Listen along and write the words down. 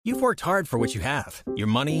You've worked hard for what you have. Your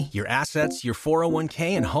money, your assets, your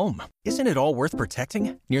 401k, and home. Isn't it all worth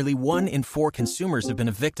protecting? Nearly 1 in 4 consumers have been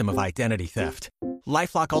a victim of identity theft.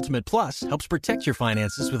 LifeLock Ultimate Plus helps protect your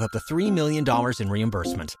finances with up to $3 million in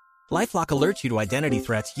reimbursement. LifeLock alerts you to identity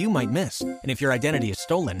threats you might miss. And if your identity is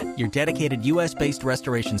stolen, your dedicated U.S.-based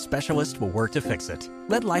restoration specialist will work to fix it.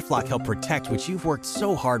 Let LifeLock help protect what you've worked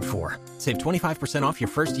so hard for. Save 25% off your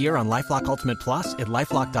first year on LifeLock Ultimate Plus at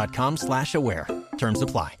LifeLock.com/aware. Terms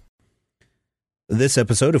apply. This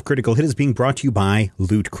episode of Critical Hit is being brought to you by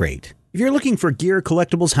Loot Crate. If you're looking for gear,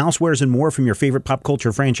 collectibles, housewares, and more from your favorite pop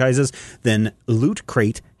culture franchises, then Loot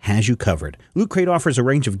Crate has you covered. Loot Crate offers a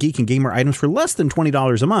range of geek and gamer items for less than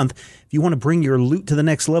 $20 a month. If you want to bring your loot to the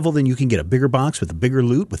next level, then you can get a bigger box with a bigger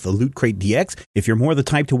loot with the Loot Crate DX. If you're more the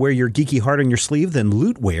type to wear your geeky heart on your sleeve, then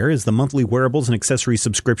Lootwear is the monthly wearables and accessories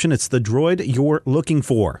subscription. It's the droid you're looking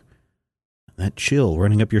for. That chill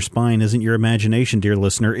running up your spine isn't your imagination, dear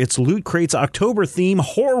listener. It's Loot Crate's October theme,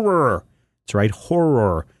 horror. That's right,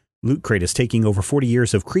 horror. Loot Crate is taking over 40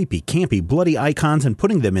 years of creepy, campy, bloody icons and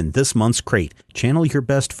putting them in this month's crate. Channel your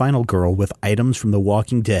best final girl with items from The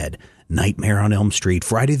Walking Dead, Nightmare on Elm Street,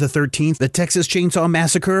 Friday the 13th, the Texas Chainsaw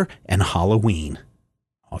Massacre, and Halloween.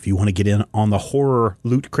 If you want to get in on the horror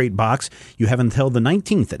Loot Crate box, you have until the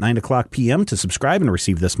 19th at 9 o'clock p.m. to subscribe and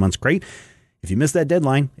receive this month's crate. If you miss that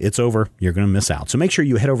deadline, it's over. You're going to miss out. So make sure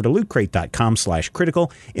you head over to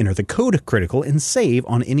lootcrate.com/critical, enter the code critical, and save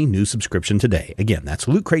on any new subscription today. Again, that's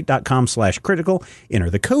lootcrate.com/critical,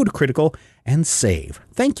 enter the code critical, and save.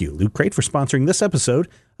 Thank you, Loot Crate, for sponsoring this episode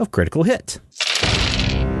of Critical Hit.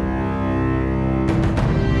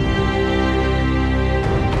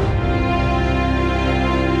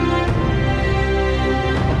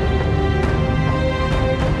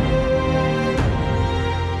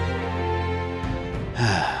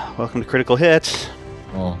 Welcome to Critical Hit,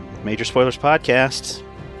 Major Spoilers Podcast.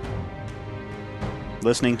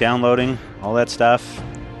 Listening, downloading, all that stuff.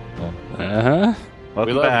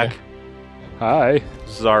 Welcome back. You. Hi.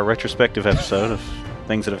 This is our retrospective episode of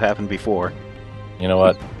things that have happened before. You know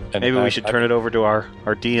what? Maybe we should turn it over to our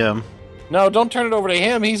DM. No, don't turn it over to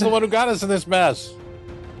him. He's the one who got us in this mess.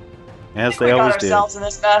 As they always do. We got ourselves in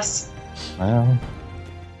this mess. Well.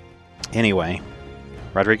 Anyway,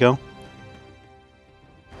 Rodrigo?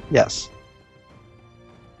 Yes.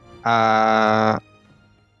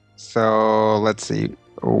 So let's see.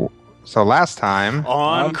 So last time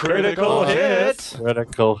on Critical Hit.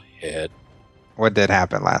 Critical Hit. What did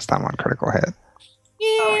happen last time on Critical Hit?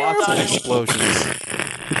 Lots of explosions.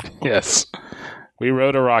 Yes. We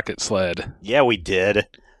rode a rocket sled. Yeah, we did.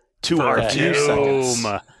 To our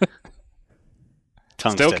doom.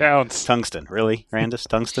 Tungsten. Still counts. Tungsten. Really, Randus?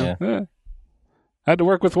 Tungsten? Yeah. Had to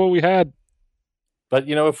work with what we had. But,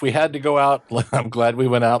 you know, if we had to go out, I'm glad we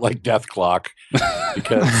went out like Death Clock.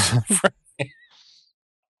 Because...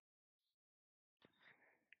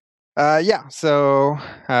 Yeah, so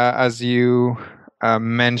as you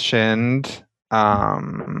mentioned,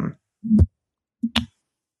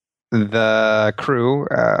 the crew,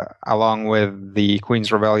 along with the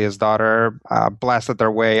Queen's rebellious daughter, blasted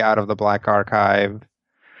their way out of the Black Archive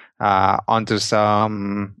onto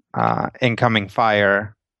some incoming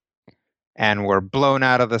fire and were blown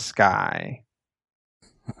out of the sky.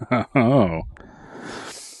 Oh.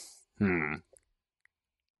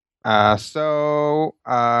 So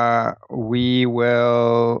we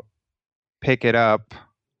will pick it up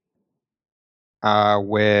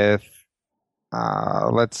with,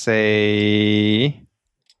 let's say,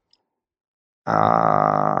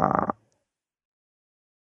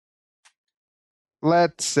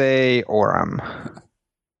 Orem.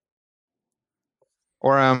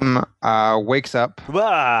 Orem wakes up.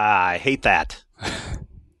 I hate that.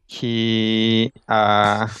 He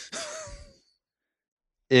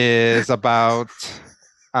is about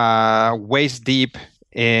waist deep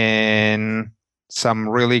in some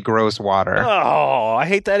really gross water. Oh, I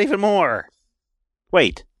hate that even more.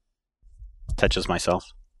 Wait. Touches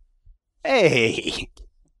myself. Hey.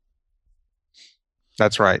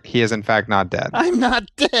 That's right. He is in fact not dead. I'm not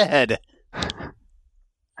dead.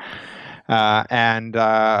 And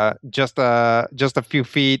just a few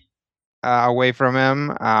feet away from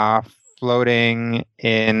him, floating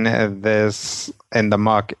in the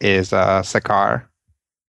muck is Sakar.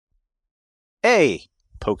 Hey,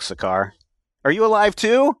 poke Sakar. Are you alive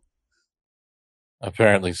too?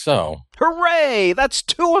 Apparently so. Hooray! That's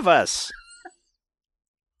 2 of us.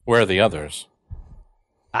 Where are the others?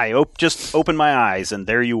 I just opened my eyes, and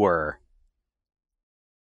there you were.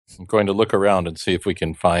 I'm going to look around and see if we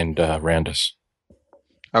can find Randus.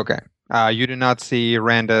 Okay. You do not see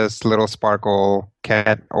Randus, Little Sparkle,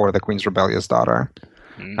 Cat, or the Queen's rebellious daughter.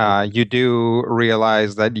 You do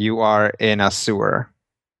realize that you are in a sewer.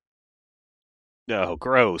 Oh,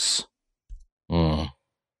 gross. Hmm.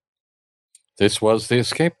 This was the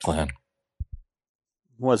escape plan.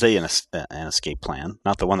 Was an escape plan,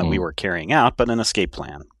 not the one that we Hmm. were carrying out, but an escape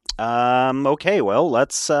plan. Okay, well,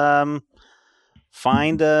 let's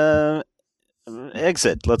find a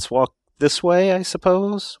exit. Let's walk this way, I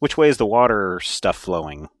suppose. Which way is the water stuff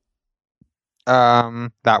flowing?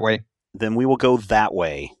 That way. Then we will go that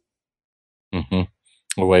way.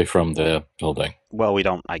 Mm-hmm. Away from the building. Well, we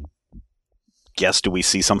don't. I guess. Do we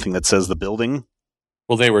see something that says the building?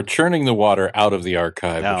 Well, they were churning the water out of the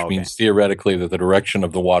archive, which means theoretically that the direction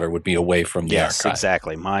of the water would be away from the archive. Yes,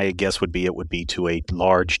 exactly. My guess would be it would be to a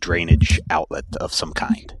large drainage outlet of some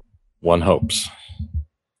kind. One hopes.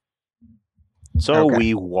 So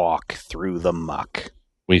we walk through the muck.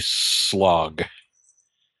 We slog.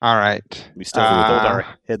 All right. We still hold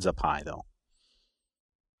our heads up high, though.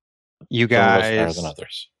 You Some of us guys higher than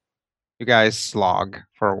others. You guys slog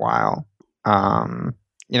for a while.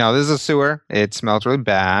 This is a sewer. It smells really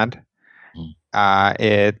bad. You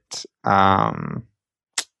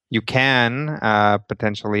can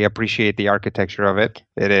potentially appreciate the architecture of it.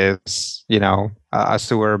 It is, a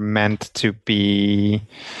sewer meant to be,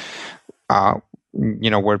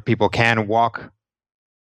 where people can walk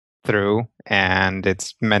through, and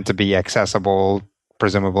it's meant to be accessible,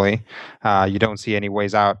 presumably. You don't see any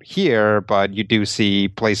ways out here, but you do see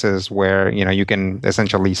places where, you can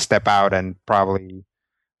essentially step out, and probably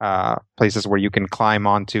places where you can climb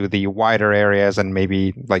onto the wider areas and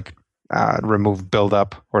maybe remove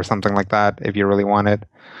buildup or something like that if you really want it.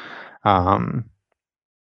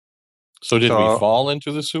 So did we fall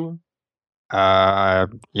into the sewer?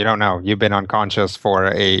 You don't know. You've been unconscious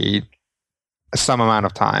for some amount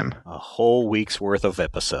of time. A whole week's worth of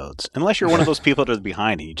episodes. Unless you're one of those people that are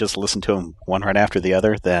behind and you just listen to them one right after the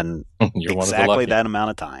other, then you're exactly that amount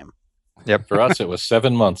of time. Yep. For us, it was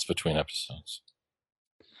 7 months between episodes.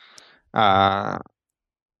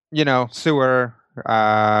 Sewer,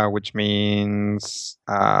 which means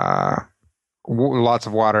lots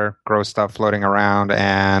of water, gross stuff floating around,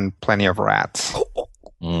 and plenty of rats.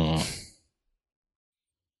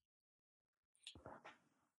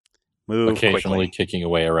 Move occasionally quickly. Kicking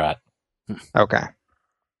away a rat. Okay.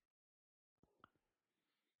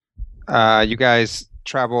 You guys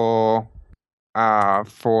travel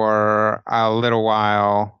for a little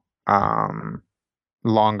while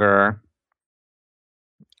longer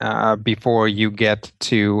before you get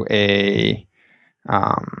to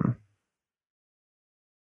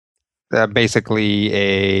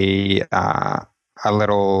basically a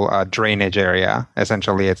little drainage area.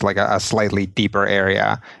 Essentially, it's like a slightly deeper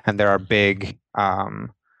area, and there are big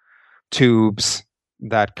tubes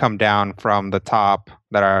that come down from the top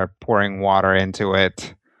that are pouring water into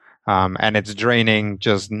it. And it's draining,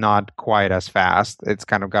 just not quite as fast. It's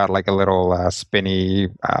kind of got like a little spinny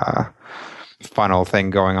funnel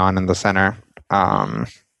thing going on in the center.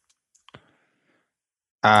 Is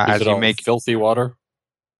as it you all make filthy water?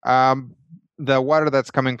 The water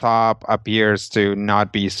that's coming top appears to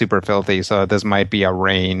not be super filthy, so this might be a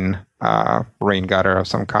rain gutter of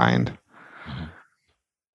some kind.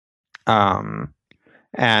 And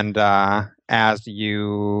as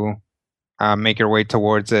you make your way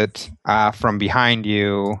towards it, from behind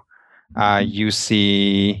you, you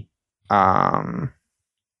see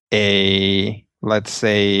let's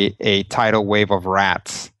say a tidal wave of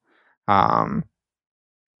rats come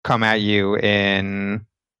at you in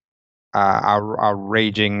a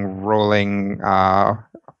raging, rolling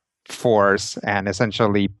force, and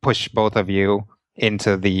essentially push both of you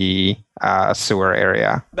into the sewer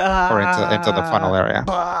area, or into the funnel area.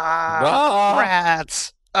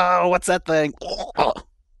 Rats! Oh, what's that thing?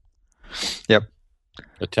 Yep.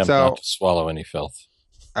 Attempt not to swallow any filth.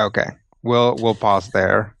 Okay, we'll pause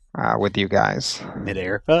there with you guys.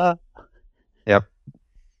 Midair. Yep.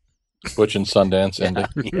 Butch and Sundance ending.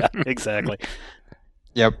 Yeah, exactly.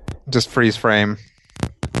 Yep. Just freeze frame.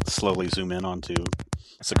 Slowly zoom in onto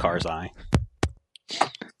Sakar's eye.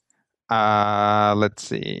 Let's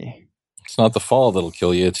see. It's not the fall that'll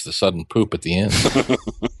kill you, it's the sudden poop at the end.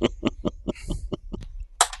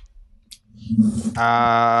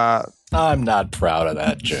 I'm not proud of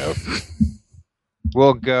that joke.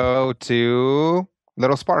 We'll go to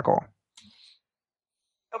Little Sparkle.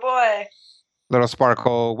 Oh boy. Little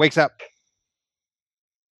Sparkle wakes up.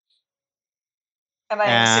 Am I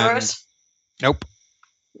in the sewers? Nope.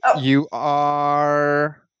 Oh. You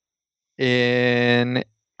are in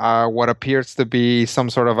what appears to be some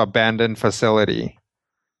sort of abandoned facility.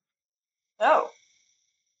 Oh.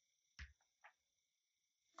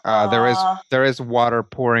 There is Uh, there is water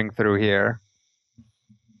pouring through here.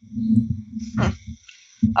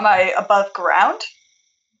 Am I above ground?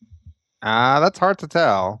 That's hard to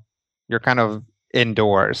tell. You're kind of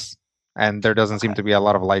indoors, and there doesn't seem Okay. to be a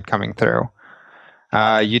lot of light coming through.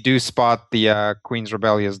 Got it. You do spot the Queen's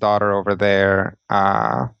rebellious daughter over there,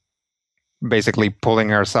 basically pulling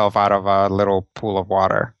herself out of a little pool of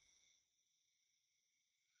water.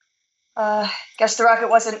 Guess the rocket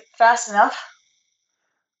wasn't fast enough.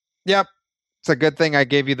 Yep, it's a good thing I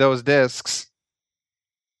gave you those discs.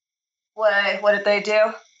 What did they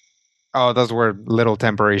do? Oh, those were little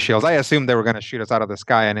temporary shields. I assumed they were going to shoot us out of the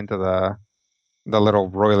sky and into the little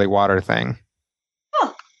roily water thing.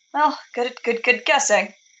 Oh, well, good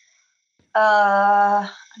guessing. I'm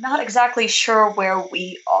not exactly sure where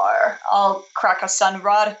we are. I'll crack a sun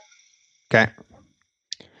rod Okay.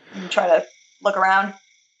 and try to look around.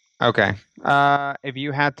 Okay. If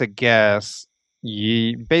you had to guess,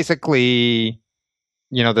 basically,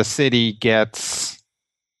 the city gets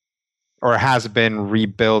or has been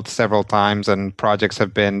rebuilt several times, and projects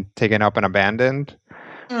have been taken up and abandoned.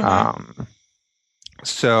 Mm-hmm.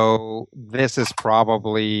 So this is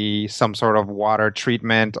probably some sort of water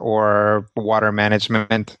treatment or water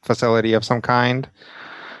management facility of some kind.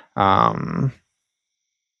 Um,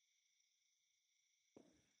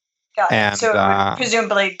 Got it. and So it would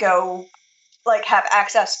presumably go, have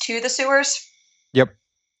access to the sewers? Yep.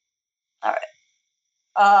 All right.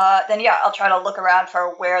 Then yeah, I'll try to look around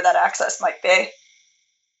for where that access might be.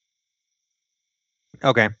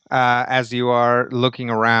 Okay. As you are looking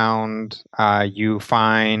around, you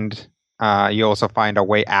also find a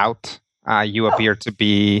way out. You appear to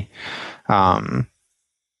be,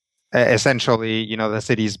 essentially, the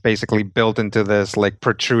city's basically built into this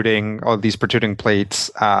all these protruding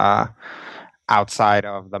plates outside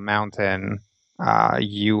of the mountain.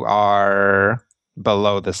 You are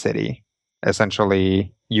below the city.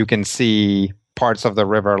 Essentially, you can see parts of the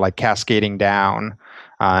river cascading down,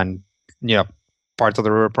 and parts of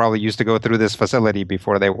the river probably used to go through this facility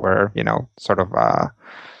before they were, sort of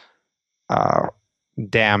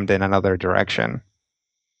dammed in another direction.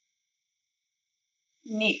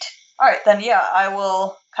 Neat. All right, then yeah, I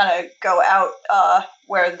will kind of go out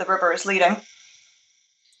where the river is leading.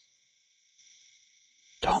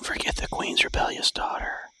 Don't forget the Queen's rebellious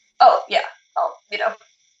daughter. Oh yeah, I'll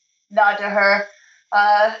nod to her.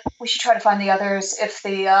 We should try to find the others. If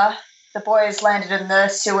the boys landed in the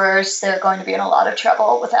sewers, they're going to be in a lot of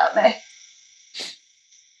trouble without me.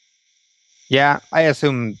 Yeah, I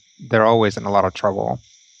assume they're always in a lot of trouble.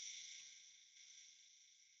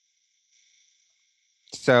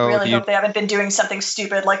 So Really hope they haven't been doing something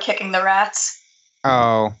stupid like kicking the rats.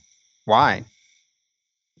 Oh, why?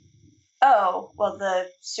 Oh, well, the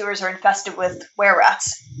sewers are infested with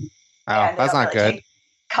were-rats. Oh, And they that's don't not really good. take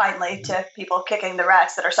kindly to people kicking the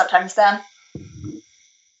rats that are sometimes them.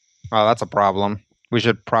 Well, that's a problem. We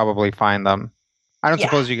should probably find them. I don't Yeah.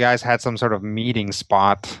 suppose you guys had some sort of meeting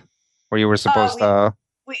spot where you were supposed to.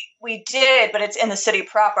 We did, but it's in the city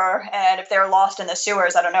proper, and if they're lost in the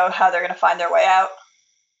sewers, I don't know how they're going to find their way out.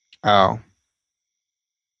 Oh.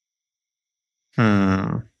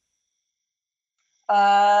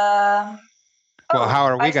 Well, how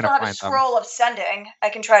are we going to find them? I still have a scroll of sending. I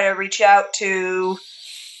can try to reach out to.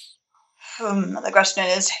 The question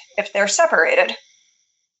is if they're separated.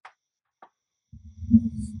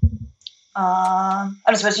 I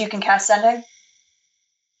don't suppose you can cast sending?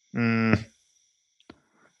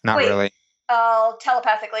 Not really. I'll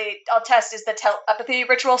test, is the telepathy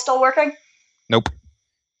ritual still working? Nope.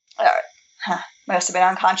 All right. Huh. Must have been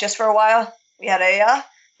unconscious for a while. We had a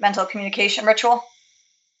mental communication ritual.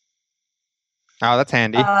 Oh, that's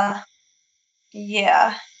handy.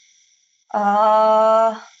 Yeah.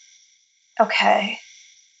 Okay.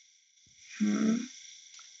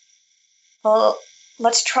 Well,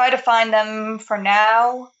 let's try to find them for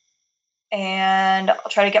now, and I'll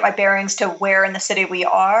try to get my bearings to where in the city we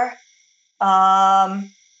are. Yeah,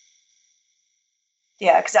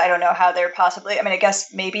 because I don't know how they're possibly. I mean, I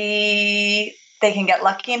guess maybe they can get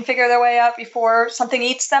lucky and figure their way out before something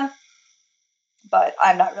eats them, but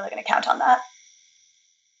I'm not really going to count on that.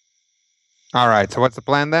 All right. So what's the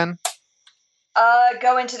plan then?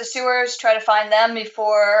 Go into the sewers, try to find them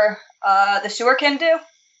before the sewer can do.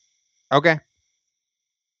 Okay.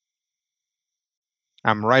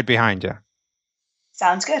 I'm right behind you.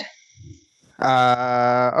 Sounds good.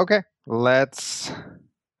 Okay. Let's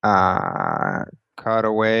cut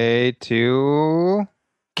away to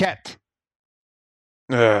Ket.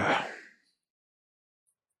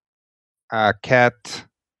 Ket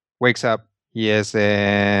wakes up. He is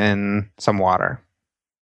in some water.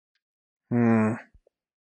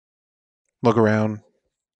 Look around.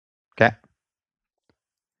 Okay.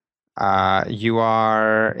 You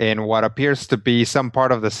are in what appears to be some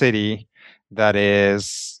part of the city that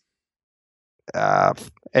is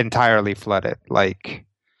entirely flooded. Like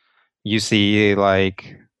you see,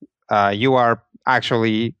 like you are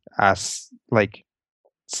actually like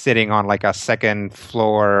sitting on like a second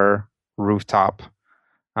floor rooftop,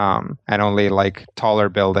 and only like taller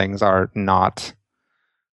buildings are not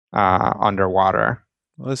underwater.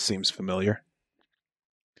 Well, this seems familiar.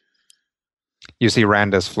 You see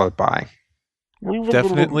Randus float by.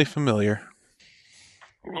 Definitely familiar.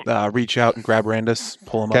 Reach out and grab Randus,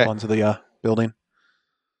 pull him up onto the building.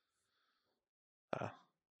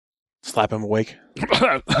 Slap him awake.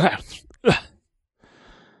 I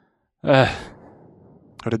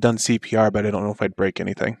would have done CPR, but I don't know if I'd break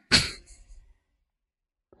anything.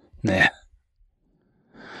 Nah.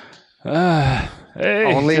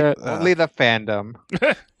 Hey, Only the fandom.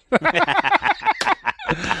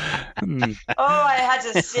 Oh, I had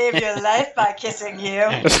to save your life by kissing you.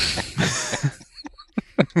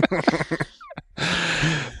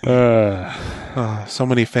 So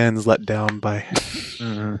many fans let down by...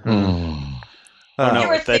 Oh no, You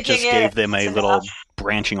were that just thinking gave them a it's little enough.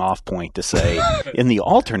 branching off point to say, in the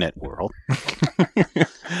alternate world,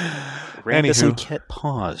 Randus and Anywho. Kit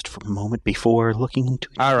paused for a moment before looking into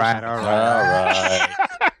each All other's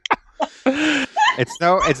right.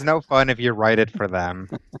 It's no fun if you write it for them.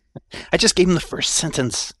 I just gave him the first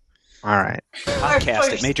sentence. All right.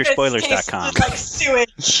 Podcast at majorspoilers.com. Tastes like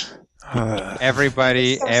sewage.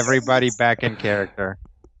 Everybody back in character.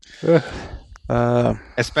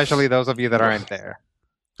 Especially those of you that aren't there.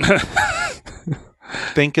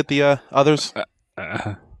 Think at the others.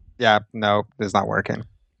 Yeah, no, it's not working.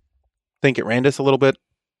 Think at Randus a little bit.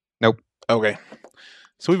 Nope. Okay.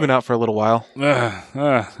 So we've been out for a little while.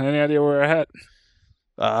 Any idea where we're at?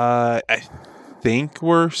 I think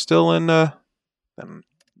we're still in. I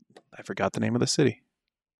forgot the name of the city.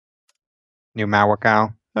 New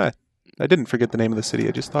Mawakau. I didn't forget the name of the city.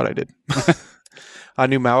 I just thought I did.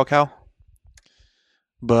 New Mawakau.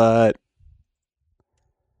 But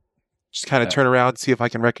just kind of turn around, see if I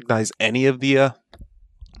can recognize any of the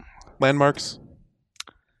landmarks.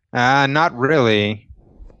 Not really.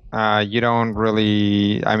 You don't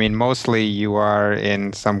really. I mean, mostly you are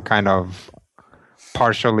in some kind of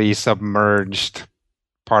partially submerged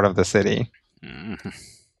part of the city. Mm-hmm.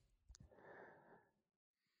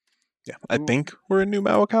 Yeah, I think we're in New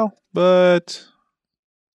Mawakau, but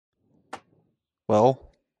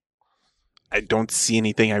well, I don't see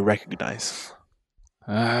anything I recognize.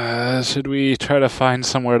 Should we try to find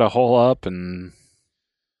somewhere to hole up and...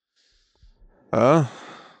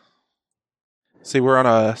 See, we're on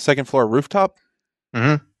a second floor rooftop.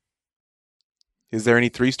 Mm-hmm. Is there any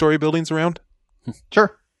 3-story buildings around?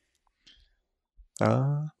 Sure.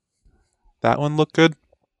 That one looked good.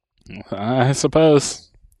 I suppose.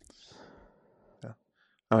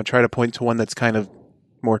 I'm going to try to point to one that's kind of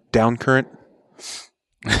more down current.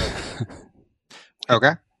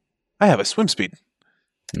 Okay. I have a swim speed.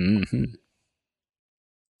 Mm-hmm.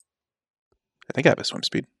 I think I have a swim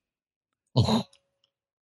speed.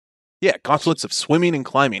 Yeah, gauntlets of swimming and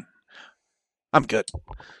climbing. I'm good.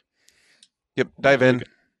 Yep, dive in.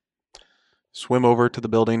 Swim over to the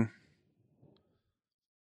building.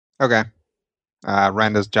 Okay.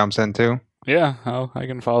 Randus jumps in too. Yeah, I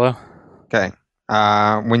can follow. Okay.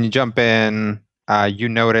 When you jump in, you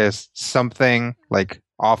notice something like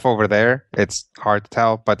off over there. It's hard to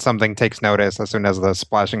tell, but something takes notice as soon as the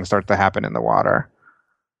splashing starts to happen in the water.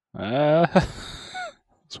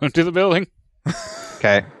 Swim to the building.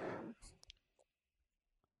 Okay.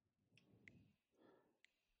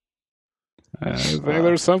 I think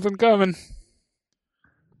there's something coming.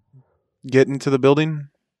 Get into the building.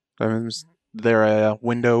 Is there a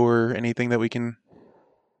window or anything that we can...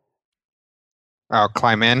 I'll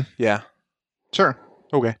climb in. Yeah. Sure.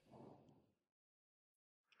 Okay.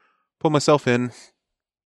 Pull myself in.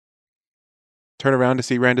 Turn around to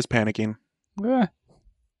see Randus panicking.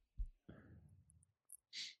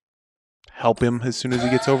 Help him as soon as he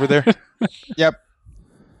gets over there. Yep.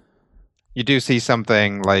 You do see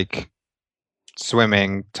something like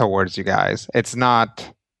swimming towards you guys. It's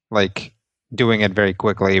not like doing it very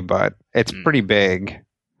quickly, but it's pretty big.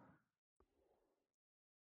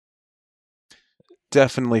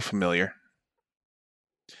 Definitely familiar.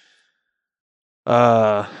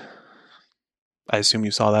 I assume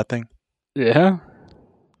you saw that thing? Yeah.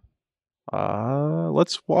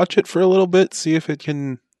 Let's watch it for a little bit, see if it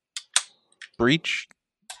can breach,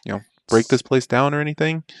 break this place down or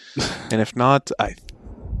anything. And if not, I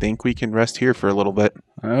think we can rest here for a little bit.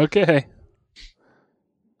 Okay.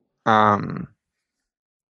 You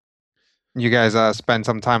guys spend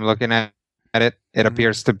some time looking at it. It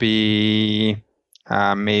appears to be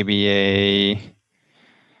maybe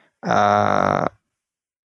let's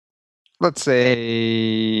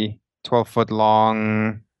say 12-foot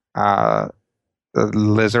long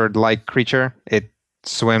lizard-like creature. It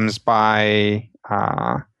swims by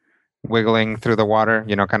wiggling through the water,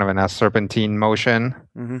 kind of in a serpentine motion.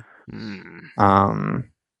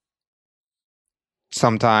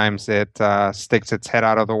 Sometimes it sticks its head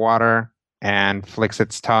out of the water and flicks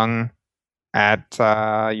its tongue at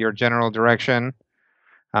your general direction.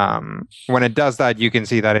 When it does that, you can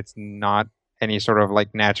see that it's not any sort of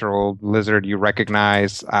like natural lizard you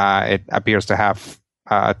recognize. It appears to have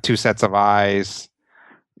 2 sets of eyes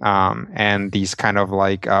and these kind of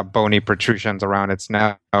like bony protrusions around its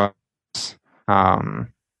nose. And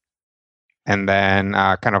then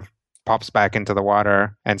kind of pops back into the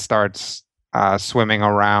water and starts swimming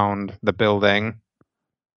around the building.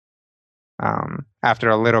 After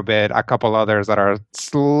a little bit, a couple others that are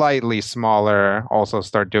slightly smaller also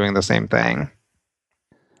start doing the same thing.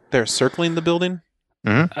 They're circling the building?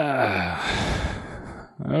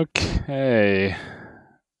 Okay.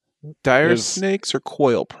 Dire snakes or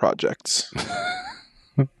coil projects?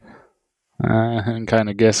 I'm kind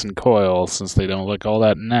of guessing coil since they don't look all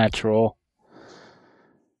that natural.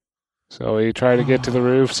 So we try to get to the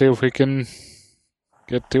roof, see if we can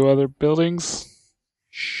get to other buildings?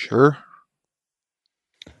 Sure.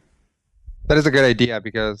 That is a good idea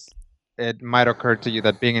because it might occur to you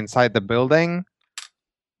that being inside the building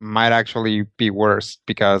might actually be worse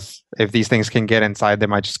because if these things can get inside, they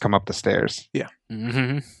might just come up the stairs. Yeah.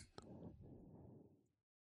 Mm-hmm.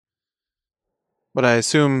 But I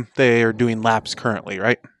assume they are doing laps currently,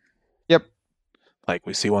 right? Yep. Like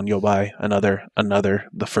we see one go by, another,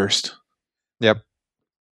 the first. Yep.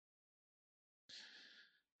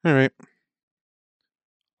 All right.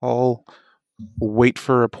 I'll wait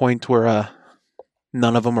for a point where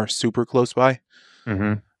none of them are super close by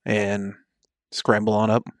and scramble on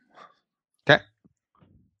up. Okay.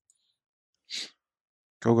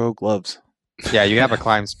 Go gloves. Yeah, you have a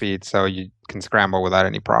climb speed, so you can scramble without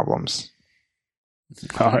any problems.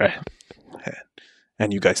 All right.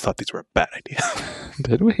 And you guys thought these were a bad idea.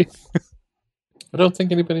 Did we? I don't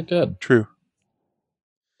think anybody did. True.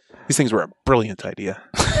 These things were a brilliant idea.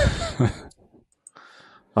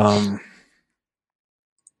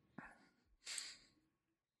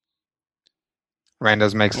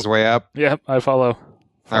 Randos makes his way up. Yep, I follow.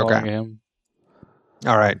 Following Okay. him.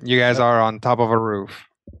 All right, you guys are on top of a roof.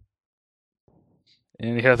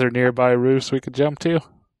 Any other nearby roofs we could jump to?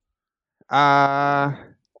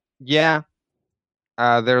 Yeah.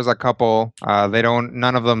 There's a couple.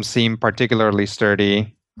 None of them seem particularly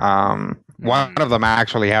sturdy. One of them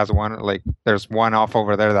actually has one, like, there's one off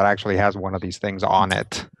over there that actually has one of these things on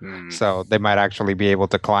it. So they might actually be able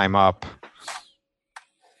to climb up.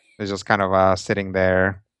 They're just kind of sitting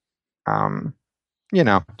there,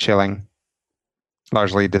 chilling.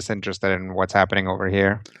 Largely disinterested in what's happening over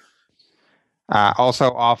here.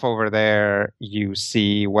 Also off over there, you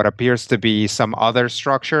see what appears to be some other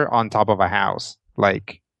structure on top of a house,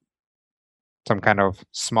 like some kind of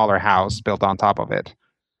smaller house built on top of it.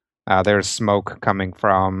 There's smoke coming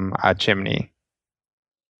from a chimney.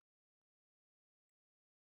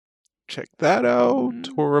 Check that out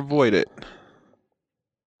or avoid it.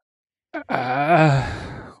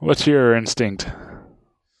 What's your instinct?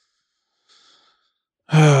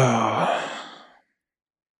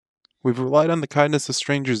 We've relied on the kindness of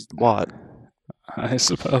strangers a lot. I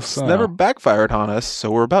suppose so. It's never backfired on us, so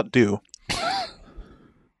we're about due.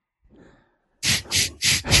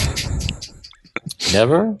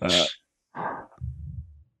 Never?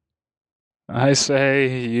 I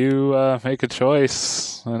say you make a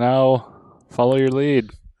choice, and I'll follow your lead.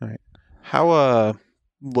 All right. How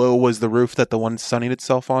low was the roof that the one's sunning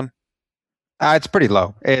itself on? It's pretty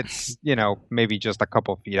low. It's, maybe just a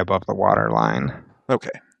couple feet above the water line. Okay.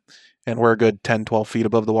 And we're a good 10, 12 feet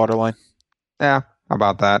above the water line? Yeah,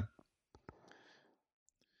 about that.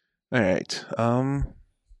 All right.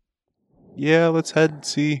 Yeah, let's head and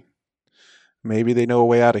see. Maybe they know a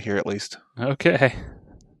way out of here at least. Okay.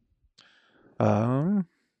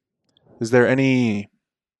 Is there any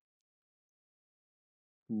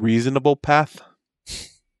reasonable path?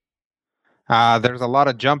 There's a lot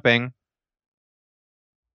of jumping.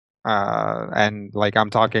 And I'm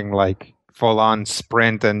talking full on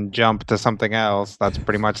sprint and jump to something else. That's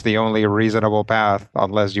pretty much the only reasonable path,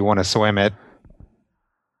 unless you want to swim it.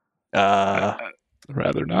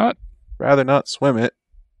 Rather not. Rather not swim it.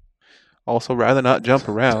 Also, rather not jump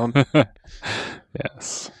around.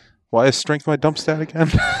 Yes. Why is strength my dump stat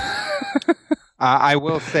again? I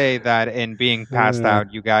will say that in being passed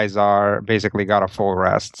out, you guys are basically got a full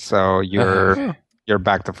rest, so you're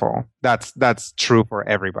back to full. That's true for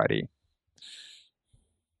everybody.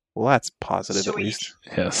 Well, that's positive at Sweet. least.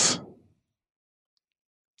 Yes.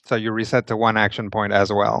 So you reset to 1 action point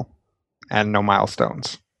as well, and no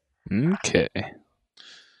milestones. Okay.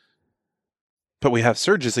 But we have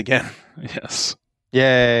surges again. Yes.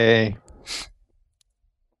 Yay!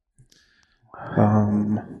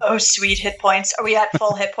 Oh, sweet hit points. Are we at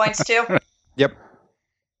full hit points too? Yep.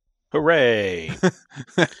 Hooray!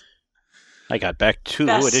 I got back 2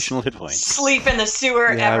 Best additional hit points. Sleep in the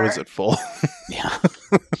sewer Yeah, ever. I was at full. Yeah.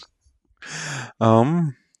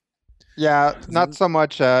 Yeah, not so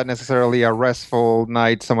much necessarily a restful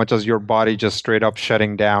night, so much as your body just straight up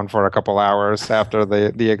shutting down for a couple hours after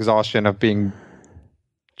the exhaustion of being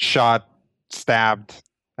shot, stabbed,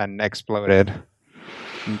 and exploded.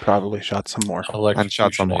 And probably shot some more. And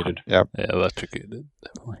shot some more. Yep. Yeah, electrocuted.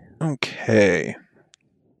 Definitely. Okay.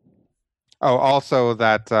 Oh, also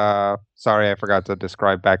that. Sorry, I forgot to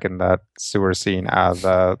describe back in that sewer scene.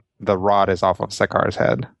 The rod is off of Sekar's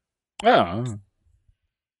head. Oh.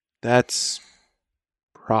 That's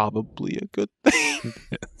probably a good thing.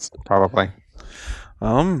 Yes. Probably.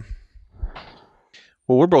 Well,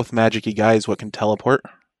 we're both magic-y guys. What can teleport?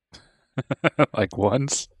 Like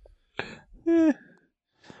once. Eh.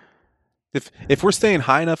 If we're staying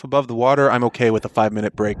high enough above the water, I'm okay with a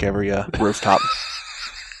 5-minute break every rooftop.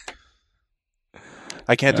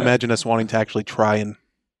 I can't imagine us wanting to actually try and.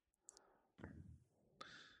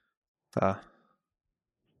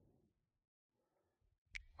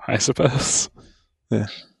 I suppose. Yeah.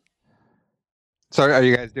 So are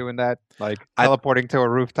you guys doing that? Like teleporting to a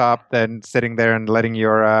rooftop, then sitting there and letting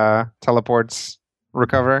your teleports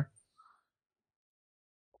recover?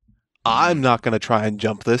 I'm not going to try and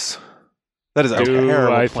jump this. That is a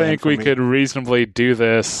terrible I plan think for we me. could reasonably do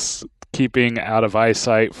this, keeping out of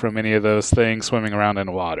eyesight from any of those things swimming around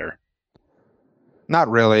in water. Not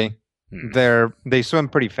really. They swim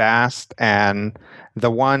pretty fast, and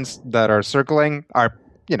the ones that are circling are,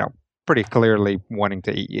 pretty clearly wanting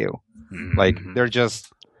to eat you. Like they're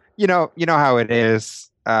just, you know how it is.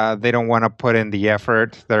 They don't want to put in the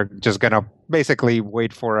effort. They're just gonna basically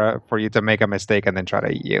wait for you to make a mistake and then try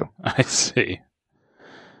to eat you. I see.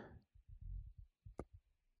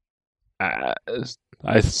 I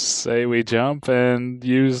say we jump and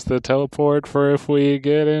use the teleport for if we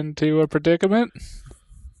get into a predicament.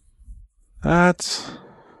 That's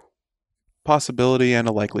possibility and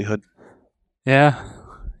a likelihood. Yeah.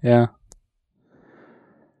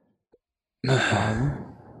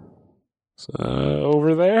 So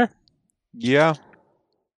over there? Yeah.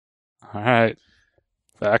 All right.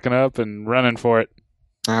 Backing up and running for it.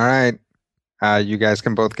 All right. You guys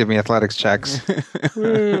can both give me athletics checks.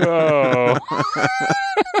 Oh.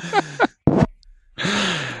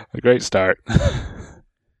 A great start.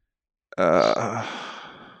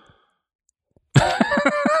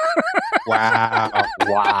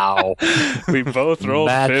 Wow. We both rolled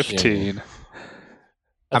Matching. 15.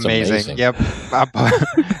 That's amazing. Yep.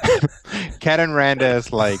 Kat and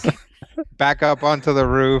Randus back up onto the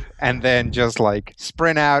roof and then just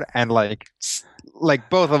sprint out and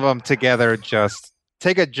both of them together just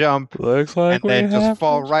take a jump Looks like and then just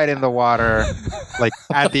fall right in the water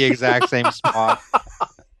at the exact same spot.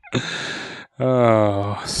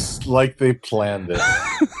 Oh. Like they planned it.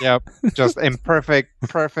 Yep. Just in perfect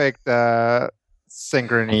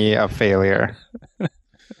synchrony of failure.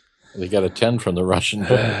 They got a 10 from the Russian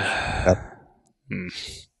judge.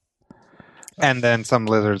 And then some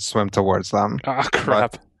lizards swim towards them. Ah,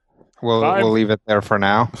 crap. We'll leave it there for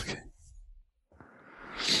now. Okay.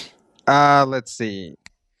 Let's see.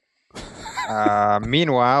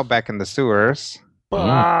 Meanwhile, back in the sewers.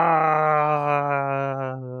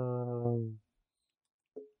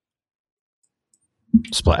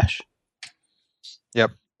 Splash.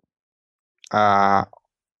 Yep.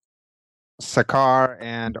 Sakar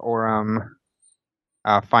and Oram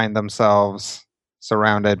find themselves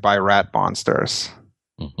surrounded by rat monsters.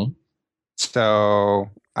 Mm-hmm. So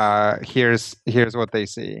here's what they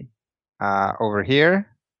see. Over here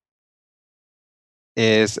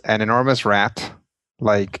is an enormous rat,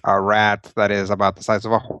 like a rat that is about the size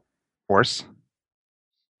of a horse.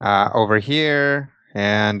 Over here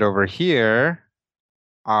and over here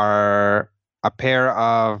are a pair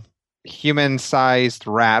of human-sized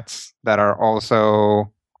rats that are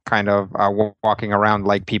also kind of walking around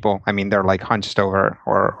like people. I mean, they're hunched over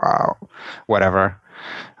or whatever.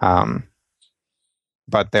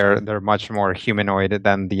 But they're much more humanoid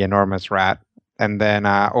than the enormous rat. And then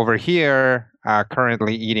over here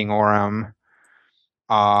currently eating Orem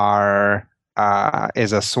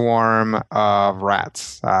is a swarm of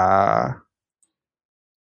rats.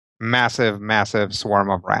 Massive swarm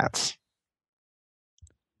of rats.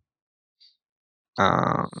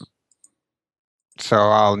 So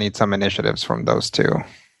I'll need some initiatives from those two.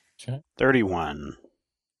 31.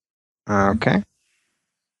 Okay.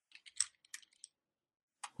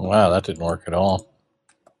 Wow, that didn't work at all.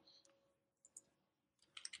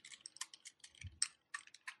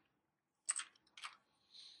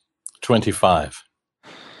 $25.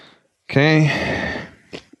 Okay.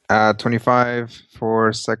 25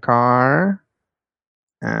 for Sakar.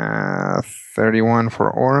 31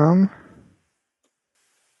 for Orem.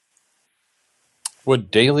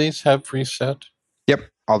 Would dailies have reset? Yep,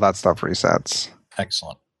 all that stuff resets.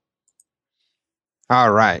 Excellent.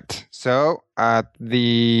 All right. So at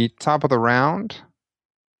the top of the round,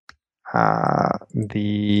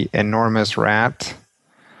 the enormous rat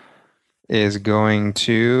is going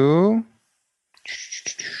to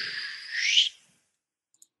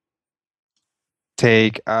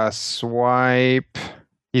take a swipe.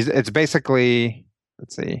 It's basically,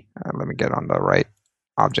 let's see, let me get on the right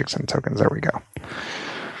objects and tokens. There we go.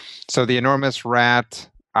 So the enormous rat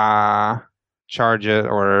charges,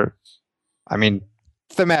 or I mean,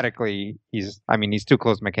 thematically, he's too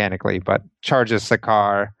close mechanically, but charges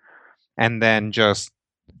Sakar and then just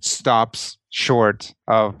stops short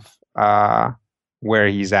of where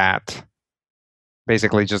he's at.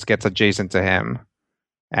 Basically just gets adjacent to him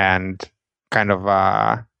and kind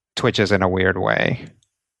of twitches in a weird way.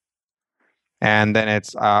 And then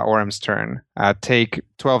it's Orem's turn. Take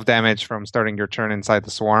 12 damage from starting your turn inside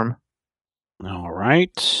the swarm. All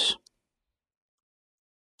right.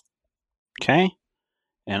 Okay.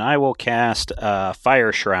 And I will cast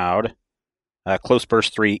Fire Shroud. Close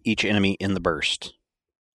burst 3, each enemy in the burst.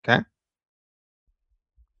 Okay.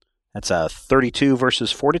 That's a 32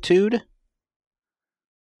 versus Fortitude.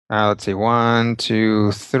 Let's see. 1,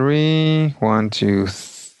 2, 3. 1, 2,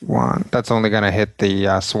 1. That's only going to hit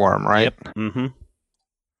the swarm, right? Yep. Mm-hmm.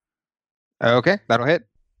 Okay, that'll hit.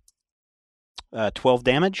 12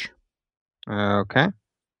 damage. Okay.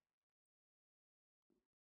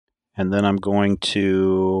 And then I'm going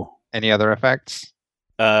to... Any other effects?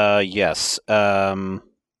 Yes. Ongoing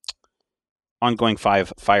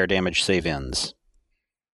 5 fire damage save ends.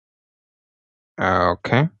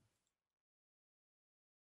 Okay.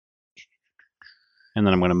 And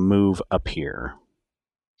then I'm going to move up here.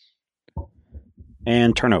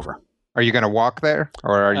 And turn over. Are you going to walk there?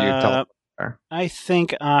 Or are you teleporting there? I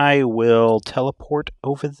think I will teleport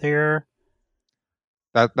over there.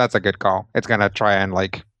 That's a good call. It's going to try and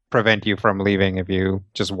prevent you from leaving if you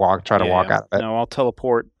just try to walk out of it. No, I'll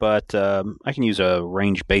teleport, but I can use a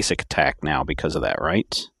range basic attack now because of that,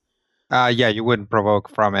 right? Yeah, you wouldn't provoke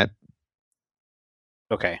from it.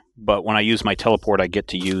 Okay, but when I use my teleport, I get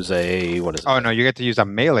to use a... What is it? Oh, no, you get to use a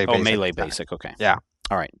melee basic. Oh, melee attack. basic, okay. Yeah.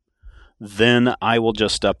 All right. Then I will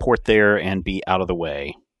just port there and be out of the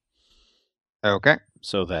way. Okay.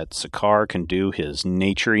 So that Sakar can do his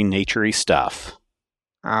naturey stuff.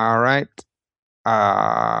 All right.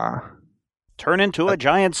 Turn into a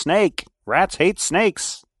giant snake. Rats hate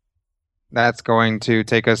snakes. That's going to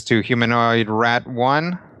take us to humanoid rat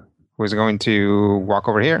 1, who's going to walk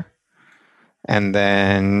over here and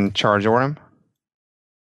then charge Orem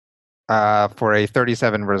for a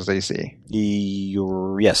 37 versus AC.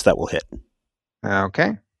 Yes, that will hit.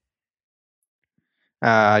 Okay.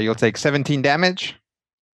 You'll take 17 damage.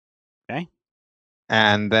 Okay.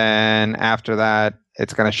 And then after that,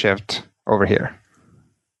 it's going to shift over here.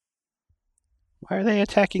 Why are they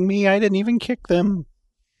attacking me? I didn't even kick them.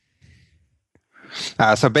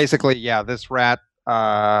 So basically, yeah, this rat,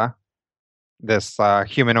 this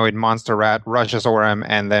humanoid monster rat rushes Orem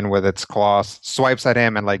and then with its claws swipes at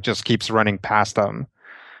him and just keeps running past him.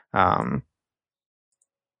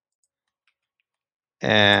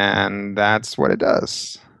 And that's what it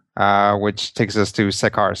does, which takes us to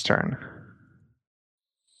Sakar's turn.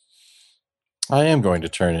 I am going to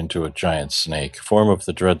turn into a giant snake, form of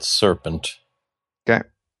the dread serpent. Okay.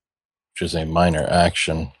 Which is a minor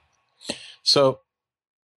action. So,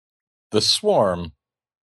 the swarm,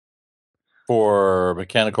 for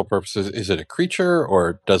mechanical purposes, is it a creature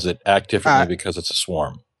or does it act differently because it's a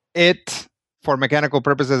swarm? For mechanical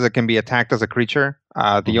purposes, it can be attacked as a creature.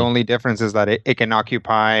 The only difference is that it can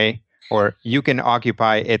occupy, or you can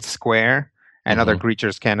occupy its square, and other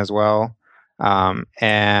creatures can as well.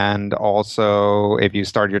 And also, if you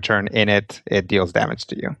start your turn in it, it deals damage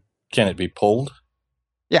to you. Can it be pulled?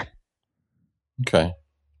 Yeah. Okay.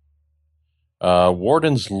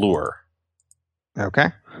 Warden's Lure.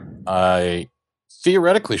 Okay. I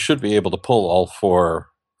theoretically should be able to pull all 4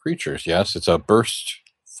 creatures. Yes, it's a burst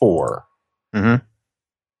 4. Mm-hmm.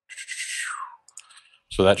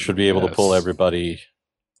 So that should be able to pull Yes. everybody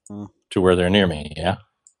to where they're near me. Yeah.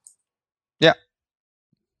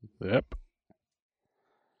 Yep.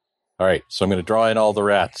 All right. So I'm going to draw in all the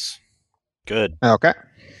rats. Good. Okay.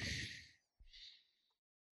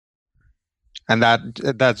 And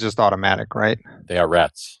that's just automatic, right? They are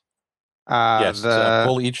rats. Yes.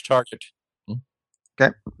 Pull each target.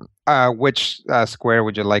 Which square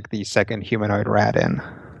would you like the second humanoid rat in?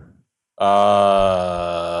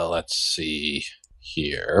 Let's see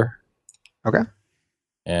here. Okay.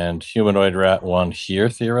 And humanoid rat 1 here,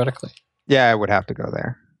 theoretically. Yeah, I would have to go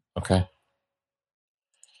there. Okay.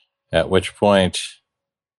 At which point,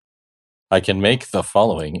 I can make the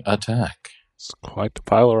following attack. It's quite the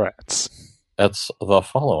pile of rats. That's the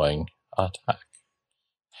following attack.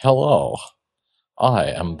 Hello. I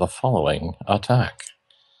am the following attack.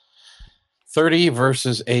 30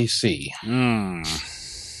 versus AC.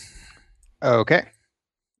 Okay.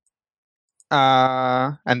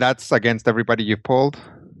 And that's against everybody you've pulled?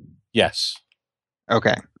 Yes.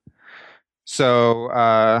 Okay. So,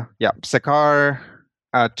 Sakar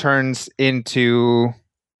turns into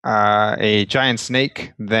a giant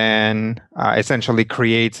snake, then essentially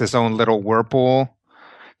creates his own little whirlpool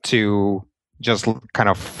to just kind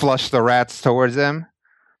of flush the rats towards him,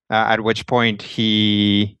 at which point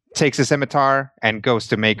he takes his scimitar and goes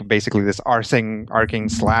to make basically this arcing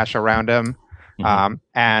slash around him.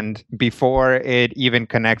 And before it even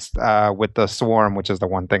connects with the swarm, which is the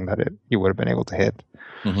one thing that he would have been able to hit,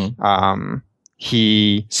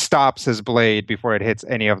 he stops his blade before it hits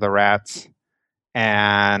any of the rats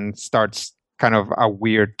and starts kind of a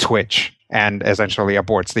weird twitch and essentially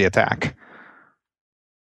aborts the attack.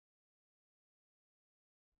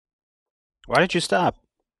 Why did you stop?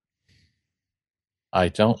 I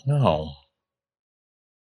don't know.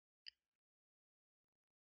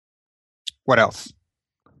 What else?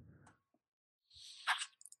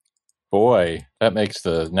 Boy, that makes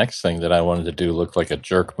the next thing that I wanted to do look like a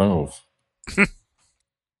jerk move.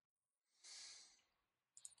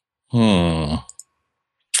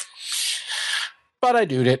 But I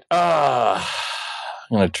doed it. I'm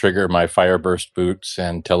going to trigger my fire burst boots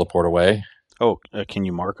and teleport away. Oh, can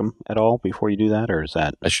you mark them at all before you do that, or is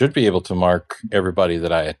that? I should be able to mark everybody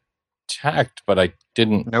that I attacked, but I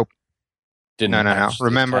didn't. Nope. No.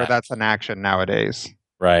 Remember, that's an action nowadays.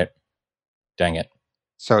 Right. Dang it.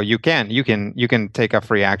 So you can take a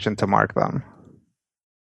free action to mark them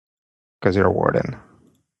because you're a warden.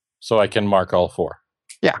 So I can mark all 4.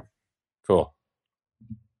 Yeah. Cool.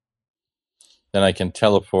 Then I can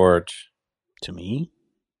teleport to me.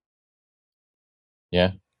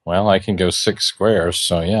 Yeah. Well, I can go 6 squares,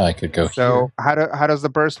 so yeah, I could go here. So how does the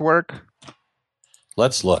burst work?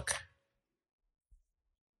 Let's look.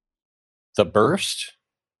 The burst?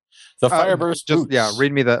 The fire burst just boots. Yeah,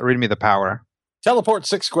 read me the power. Teleport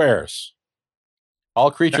 6 squares. All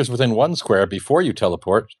creatures within 1 square before you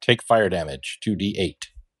teleport take fire damage, 2d8.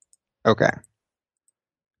 Okay.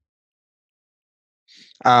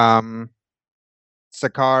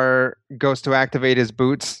 Sakar goes to activate his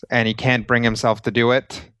boots, and he can't bring himself to do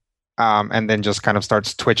it, and then just kind of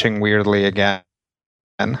starts twitching weirdly again.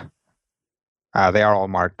 They are all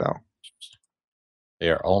marked, though. They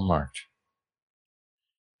are all marked.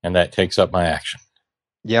 And that takes up my action.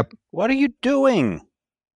 Yep. What are you doing?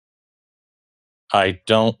 I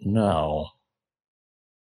don't know.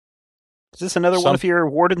 Is this another one of your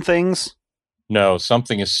warden things? No,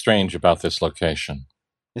 something is strange about this location.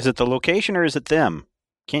 Is it the location or is it them?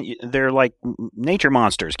 Can't you? They're like nature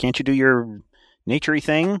monsters. Can't you do your naturey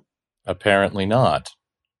thing? Apparently not.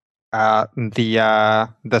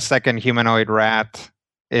 The second humanoid rat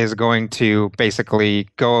is going to basically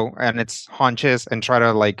go on its haunches and try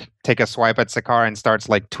to like take a swipe at Sakar and starts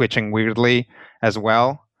like twitching weirdly as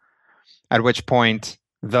well. At which point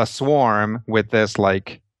the swarm with this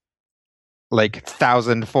like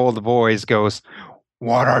 1,000-fold voice goes,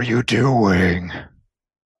 "What are you doing?"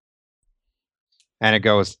 And it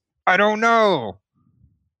goes, "I don't know."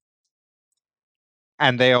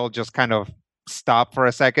 And they all just kind of stop for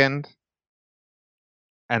a second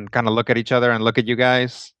and kind of look at each other and look at you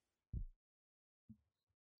guys.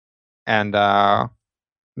 And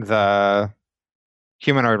the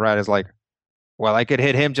humanoid rat is like, "Well, I could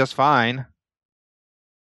hit him just fine."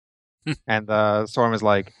 And the swarm is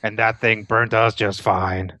like, "And that thing burnt us just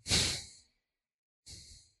fine."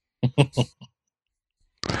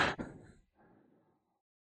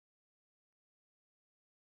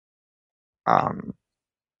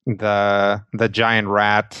 The giant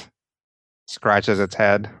rat scratches its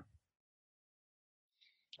head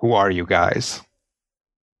Who are you guys?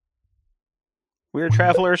 We're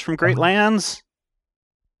travelers from great lands.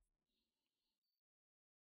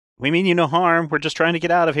 We mean you no harm. We're just trying to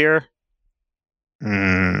get out of here.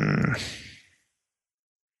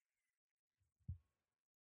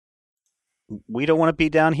 We don't want to be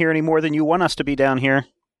down here any more than you want us to be down here.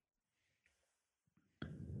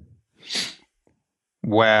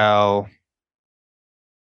 Well,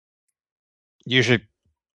 you should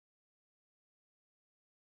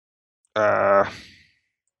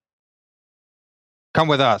come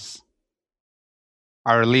with us.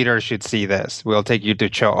 Our leader should see this. We'll take you to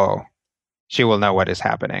Cho'o. She will know what is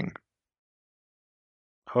happening.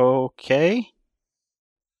 Okay.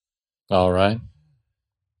 All right.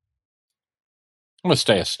 I'm going to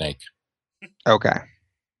stay a snake. Okay.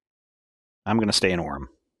 I'm going to stay an orm.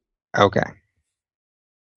 Okay.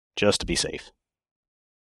 Just to be safe.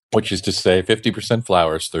 Which is to say 50%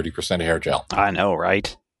 flowers, 30% hair gel. I know,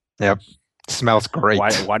 right? Yep. Smells great.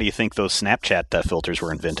 Why do you think those Snapchat filters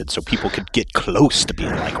were invented? So people could get close to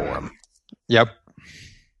being like orm. Yep.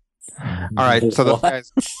 All right. So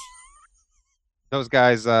those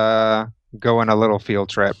guys go on a little field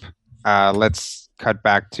trip. Let's cut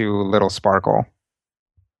back to Little Sparkle.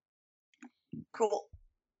 Cool.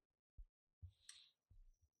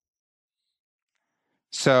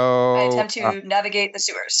 So I attempt to navigate the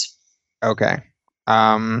sewers. Okay.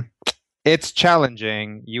 It's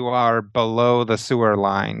challenging. You are below the sewer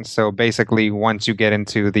line. So basically, once you get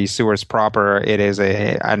into the sewers proper, it is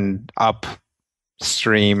an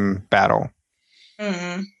upstream battle.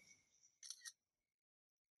 Mm-hmm.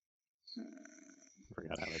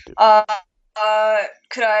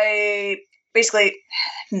 Could I basically...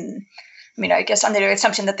 I guess under the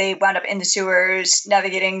assumption that they wound up in the sewers,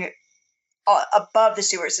 navigating above the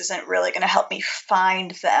sewers isn't really going to help me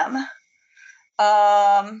find them.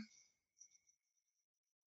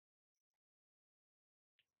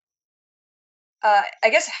 I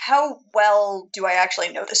guess how well do I actually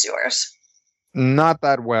know the sewers? Not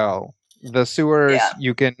that well. The sewers, yeah.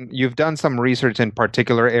 You've done some research in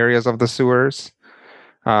particular areas of the sewers.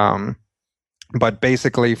 But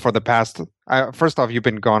basically for the past, first off, you've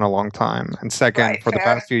been gone a long time. And second, right, for the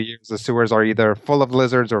past few years, the sewers are either full of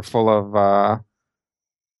lizards or full of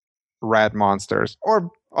rat monsters or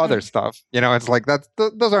other stuff. It's like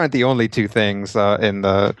those aren't the only two things in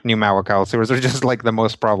the New Mawakal sewers. They're just like the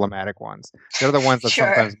most problematic ones. They're the ones that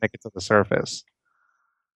sometimes make it to the surface.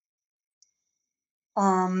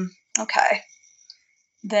 Okay.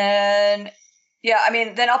 Then,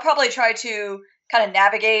 then I'll probably try to kind of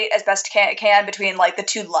navigate as best can between like the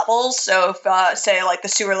two levels. So if say like the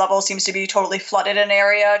sewer level seems to be totally flooded in an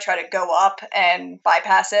area, try to go up and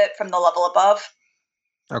bypass it from the level above.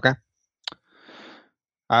 Okay.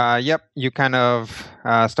 Yep. You kind of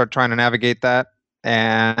start trying to navigate that,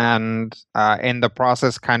 and in the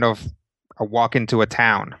process, kind of walk into a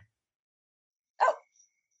town.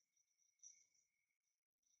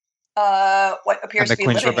 Oh. What appears to be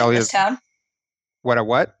living in this town?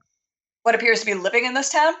 What? What appears to be living in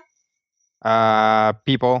this town?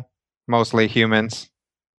 People, mostly humans.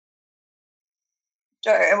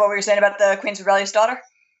 And what were you saying about the Queen's rebellious daughter?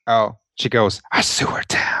 Oh, she goes, a sewer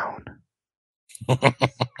town.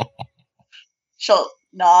 She'll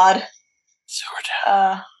nod. Sewer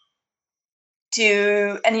town.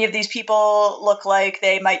 Do any of these people look like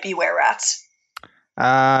they might be were-rats?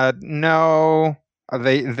 No.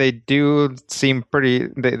 They do seem pretty.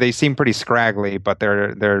 They seem pretty scraggly, but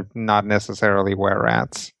they're not necessarily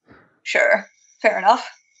were-rats. Sure, fair enough.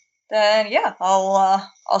 Then yeah, I'll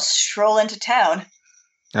stroll into town.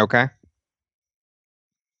 Okay.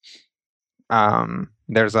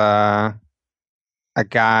 There's a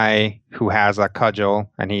guy who has a cudgel,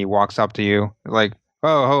 and he walks up to you like,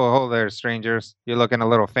 "Oh, ho there, strangers! You're looking a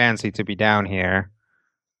little fancy to be down here.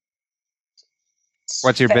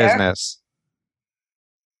 What's your business?"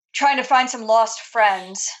 Trying to find some lost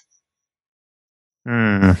friends.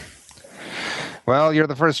 Well, you're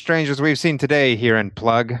the first strangers we've seen today here in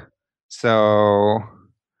Plug, so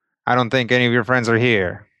I don't think any of your friends are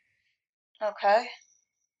here. Okay.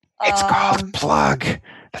 It's called Plug.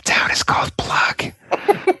 The town is called Plug.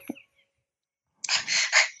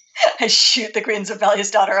 I shoot the Queen's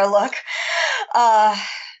rebellious daughter a look.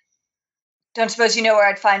 Don't suppose you know where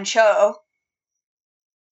I'd find Cho?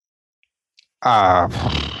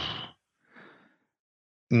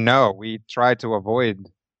 No, we try to avoid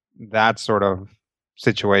that sort of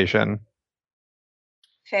situation.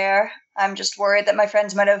 Fair. I'm just worried that my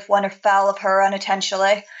friends might have won afoul of her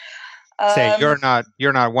unintentionally. Say, you're not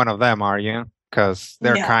one of them, are you? Because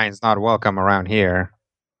their kind's not welcome around here.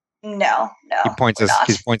 No. He points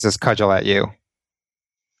his cudgel at you.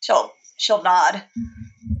 She'll nod.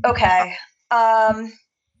 Okay.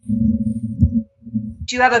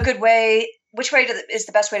 Do you have a good way? Which way is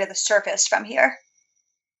the best way to the surface from here?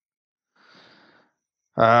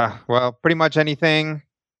 Well, pretty much anything.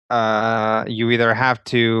 You either have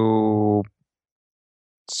to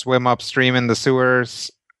swim upstream in the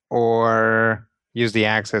sewers or use the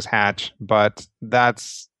access hatch, but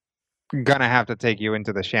that's gonna have to take you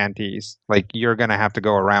into the shanties. Like, you're gonna have to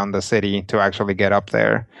go around the city to actually get up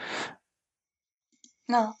there.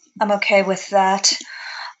 No, I'm okay with that.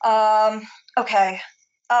 Okay.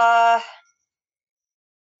 How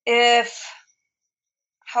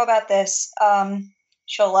about this?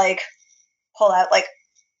 She'll pull out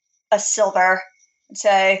a silver and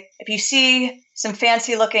say, if you see some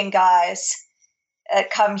fancy looking guys that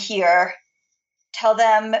come here, tell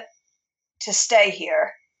them to stay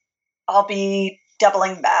here. I'll be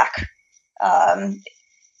doubling back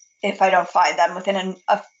if I don't find them within an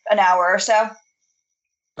hour or so.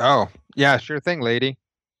 Oh, yeah, sure thing, lady.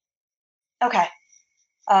 Okay.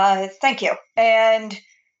 Thank you. And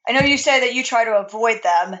I know you say that you try to avoid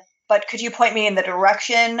them, but could you point me in the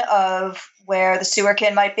direction of where the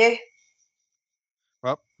sewerkin might be?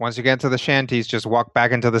 Well, once you get to the shanties, just walk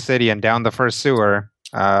back into the city and down the first sewer.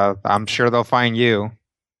 I'm sure they'll find you.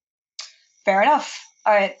 Fair enough.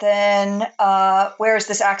 All right, then where is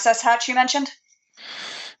this access hatch you mentioned?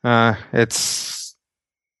 It's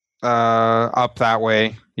up that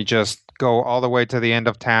way. You just go all the way to the end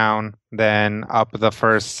of town, then up the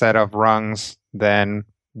first set of rungs, then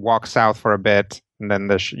walk south for a bit, and then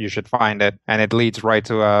you should find it. And it leads right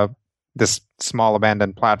to this small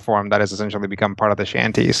abandoned platform that has essentially become part of the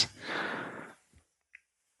shanties.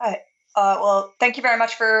 All right. Well, thank you very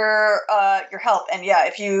much for your help. And yeah,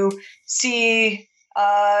 if you see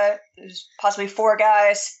there's possibly 4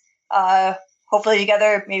 guys, hopefully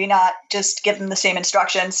together, maybe not, just give them the same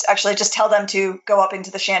instructions. Actually, just tell them to go up into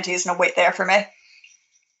the shanties and wait there for me.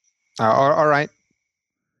 All right.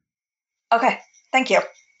 Okay, thank you.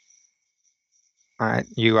 All right.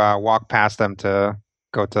 You walk past them to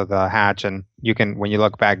go to the hatch, and you can, when you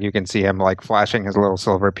look back, you can see him flashing his little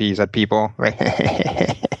silver peas at people.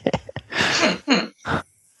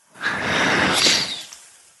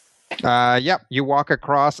 Yep. You walk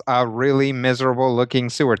across a really miserable looking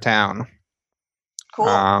sewer town.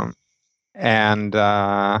 Cool. And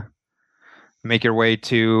make your way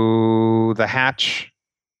to the hatch,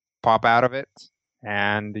 pop out of it,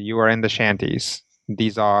 and you are in the shanties.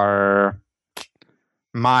 These are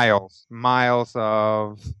miles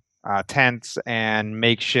of tents and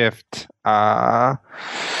makeshift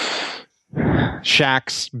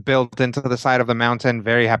shacks built into the side of the mountain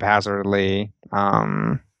very haphazardly.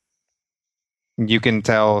 You can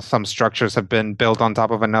tell some structures have been built on top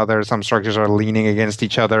of another. Some structures are leaning against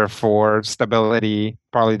each other for stability.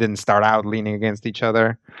 Probably didn't start out leaning against each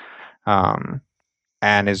other. And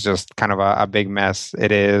it's just kind of a big mess.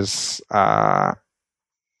 It is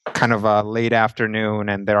kind of a late afternoon,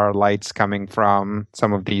 and there are lights coming from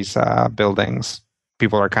some of these buildings.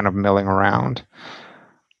 People are kind of milling around.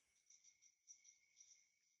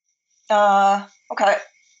 Okay.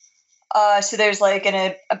 So there's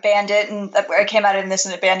an abandoned, where I came out in this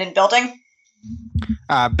an abandoned building?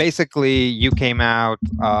 Basically, you came out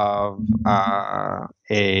of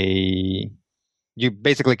you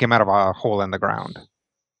basically came out of a hole in the ground.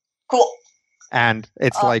 Cool. And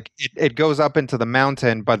it's it goes up into the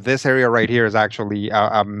mountain, but this area right here is actually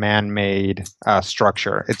a man-made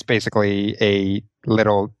structure. It's basically a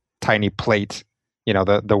little tiny plate,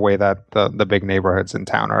 the way that the big neighborhoods in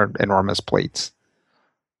town are enormous plates.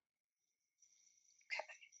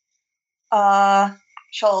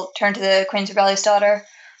 She'll turn to the Queen's Rebellious daughter.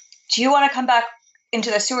 Do you want to come back into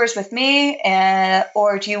the sewers with me,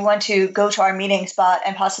 or do you want to go to our meeting spot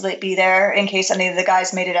and possibly be there in case any of the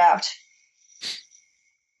guys made it out?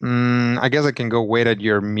 I guess I can go wait at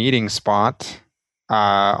your meeting spot,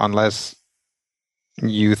 unless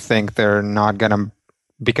you think they're not gonna,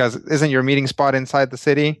 because isn't your meeting spot inside the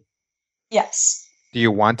city? Yes. Do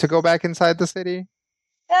you want to go back inside the city?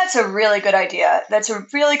 That's a really good idea. That's a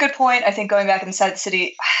really good point. I think going back inside the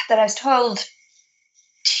city, that I was told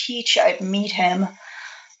Teach I'd meet him.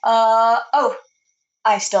 I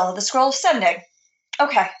still have the scroll of sending.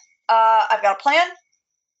 Okay. I've got a plan.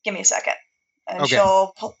 Give me a second. And okay.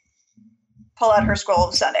 She'll pull out her scroll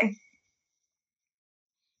of sending.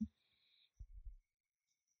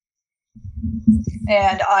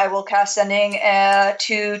 And I will cast sending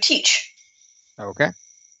to Teach. Okay.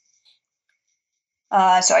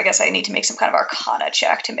 So I guess I need to make some kind of Arcana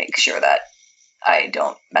check to make sure that I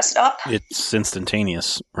don't mess it up. It's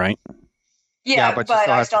instantaneous, right? Yeah, but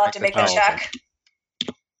I still have to make the check.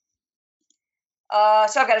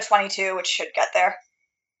 So I've got a 22, which should get there.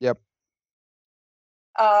 Yep.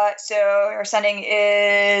 So our sending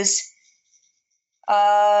is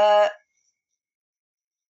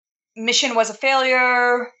mission was a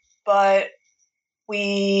failure, but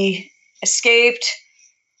we escaped.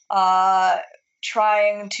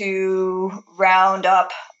 Trying to round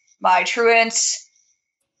up my truants,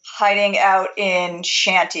 hiding out in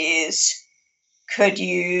shanties. Could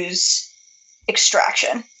use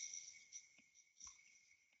extraction.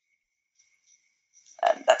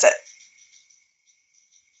 And that's it.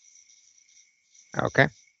 Okay.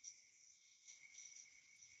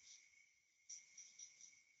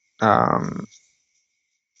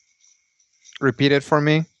 Repeat it for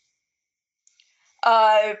me.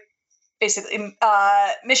 Basically,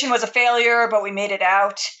 mission was a failure, but we made it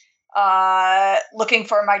out. Looking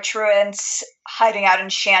for my truants, hiding out in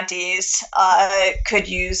shanties. Could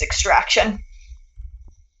use extraction.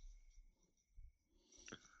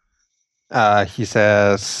 He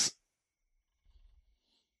says,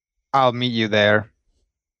 I'll meet you there.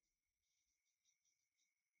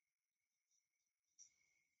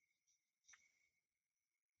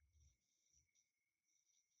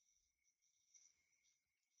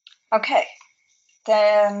 Okay.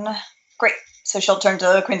 Then, great. So she'll turn to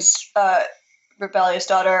the Queen's rebellious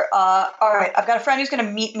daughter. All right, I've got a friend who's going to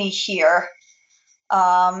meet me here.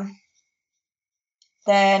 Then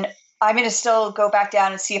I'm going to still go back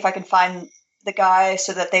down and see if I can find the guy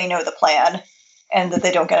so that they know the plan and that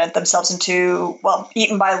they don't get themselves into,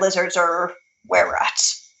 eaten by lizards or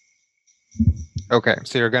were-rats. Okay,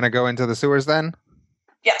 so you're going to go into the sewers then?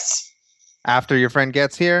 Yes. After your friend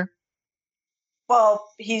gets here? Well,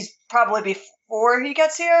 he's probably before he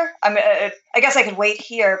gets here. I guess I could wait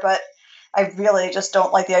here, but I really just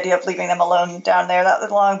don't like the idea of leaving them alone down there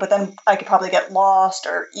that long. But then I could probably get lost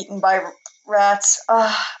or eaten by rats.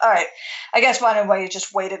 All right. I guess why don't we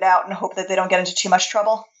just wait it out and hope that they don't get into too much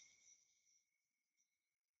trouble?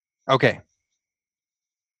 Okay.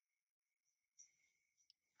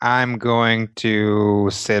 I'm going to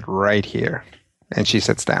sit right here. And she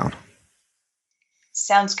sits down.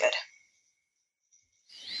 Sounds good.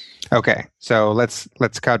 Okay, so let's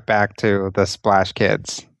cut back to the Splash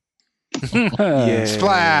Kids. Yeah.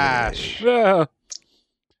 Splash! Yeah.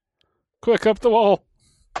 Quick, up the wall.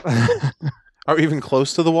 Are we even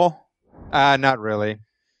close to the wall? Not really.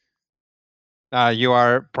 You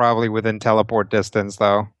are probably within teleport distance,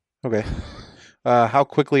 though. Okay. How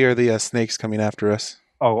quickly are the snakes coming after us?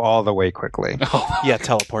 Oh, all the way quickly. Yeah,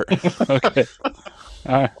 teleport. Okay.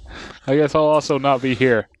 I guess I'll also not be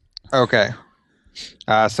here. Okay.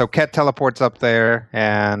 So Ket teleports up there,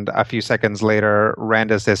 and a few seconds later,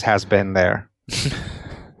 Randus has been there.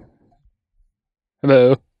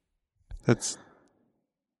 Hello. That's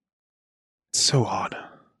so odd.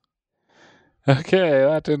 Okay,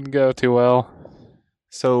 that didn't go too well.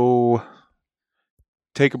 So,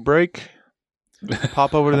 take a break.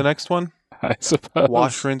 Pop over to the next one. I suppose.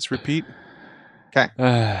 Wash, rinse, repeat. Okay.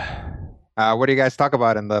 What do you guys talk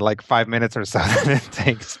about in the 5 minutes or so that it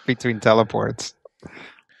takes between teleports?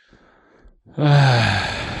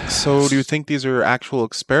 So, do you think these are actual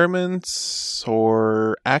experiments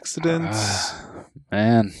or accidents?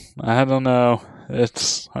 Man, I don't know.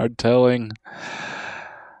 It's hard telling.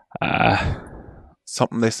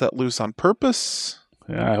 Something they set loose on purpose?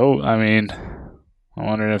 Yeah, I'm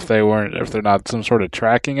wondering if they're not some sort of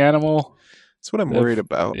tracking animal. That's what I'm worried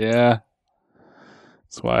about. Yeah.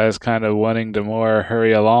 That's why I was kind of wanting to more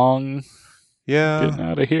hurry along. Yeah. Getting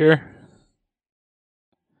out of here.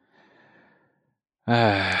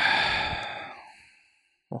 Well,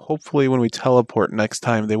 hopefully when we teleport next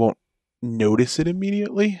time, they won't notice it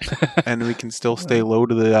immediately, and we can still stay low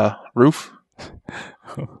to the roof.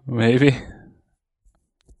 Maybe.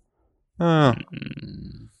 Kind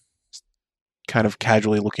of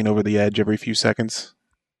casually looking over the edge every few seconds.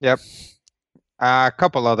 Yep. A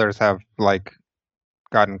couple others have,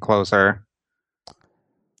 gotten closer.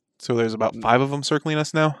 So there's about 5 of them circling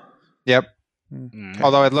us now? Yep. Okay.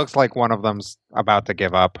 Although it looks like one of them's about to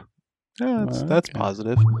give up. Yeah, that's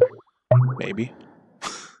positive. Maybe.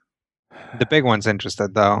 The big one's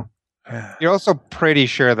interested, though. You're also pretty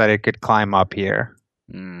sure that it could climb up here.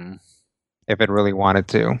 If it really wanted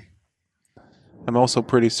to. I'm also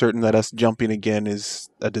pretty certain that us jumping again is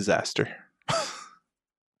a disaster. I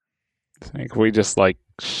think we just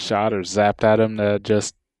shot or zapped at them to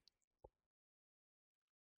just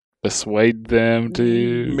dissuade them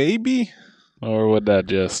to... Maybe. Or would that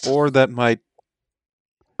just... Or that might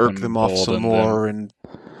irk them off some more and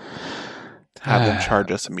have them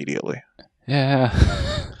charge us immediately. Yeah.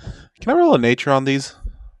 Can I roll a nature on these?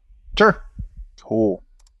 Sure. Cool.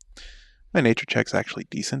 My nature check's actually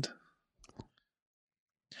decent.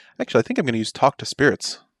 Actually, I think I'm going to use Talk to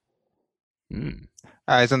Spirits. Isn't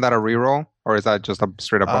that a reroll, or is that just a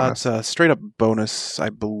straight up bonus? It's a straight up bonus, I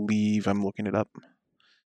believe. I'm looking it up.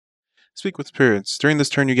 Speak with spirits. During this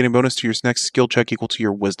turn, you're getting bonus to your next skill check equal to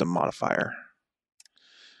your wisdom modifier.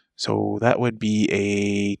 So that would be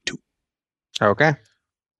a 2. Okay.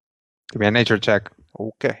 Give me a nature check.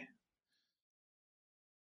 Okay.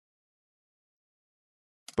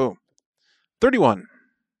 Boom. 31.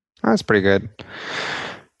 That's pretty good.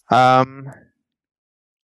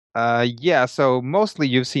 Yeah, so mostly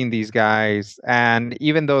you've seen these guys, and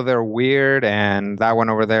even though they're weird, and that one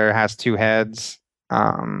over there has 2 heads,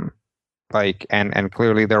 and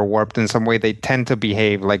clearly they're warped in some way, they tend to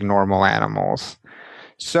behave like normal animals.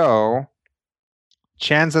 So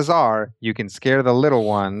chances are you can scare the little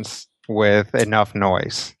ones with enough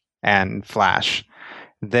noise and flash.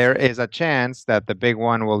 There is a chance that the big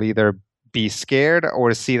one will either be scared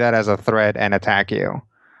or see that as a threat and attack you.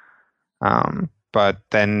 But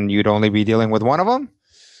then you'd only be dealing with one of them?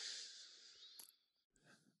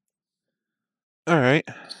 All right.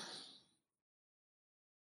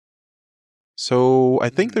 So I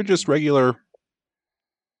think they're just regular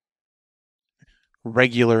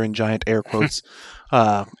in giant air quotes,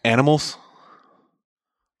 animals.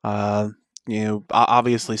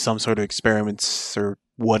 Obviously some sort of experiments or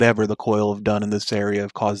whatever the coil have done in this area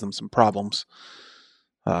have caused them some problems.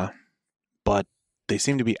 But they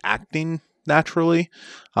seem to be acting naturally.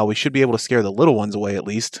 We should be able to scare the little ones away at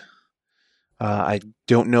least. I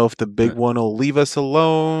don't know if the big one will leave us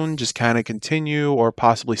alone, just kind of continue, or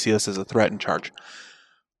possibly see us as a threat and charge.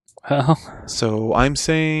 Well, so I'm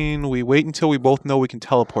saying we wait until we both know we can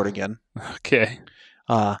teleport again. Okay.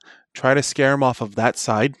 Try to scare him off of that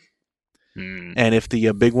side. And if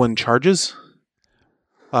the big one charges,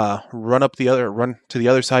 run to the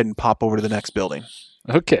other side and pop over to the next building.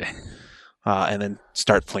 Okay. And then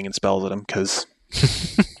start flinging spells at him, because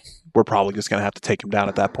we're probably just going to have to take him down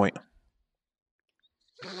at that point.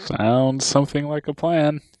 Sounds something like a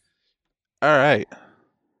plan. All right.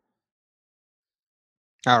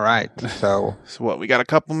 So what, we got a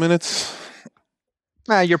couple minutes?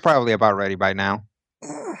 You're probably about ready by now.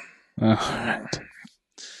 All right.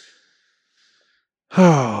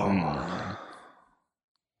 Oh.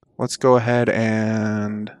 Let's go ahead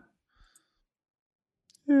and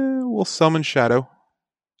we'll summon Shadow.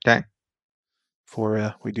 Okay.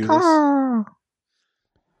 Before we do this.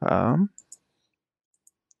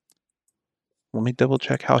 Let me double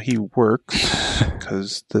check how he works,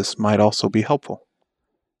 because this might also be helpful.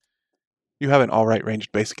 You have an alright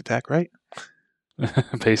ranged basic attack, right?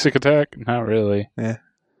 Basic attack? Not really. Yeah.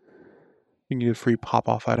 You can get a free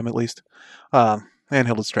pop-off item at least. And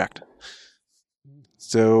he'll distract.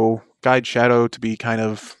 So, guide Shadow to be kind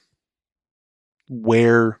of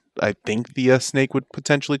where I think the snake would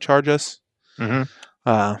potentially charge us.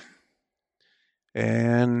 Mm-hmm.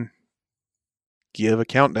 And give a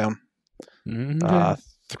countdown.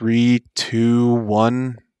 3, 2,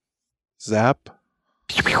 1, zap.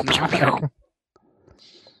 All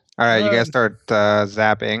right, you guys start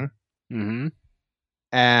zapping. Mm-hmm.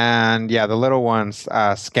 And yeah, the little ones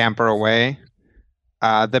scamper away.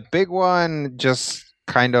 The big one just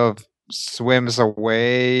kind of swims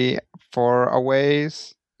away for a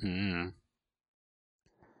ways.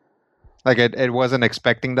 Like it wasn't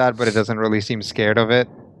expecting that, but it doesn't really seem scared of it.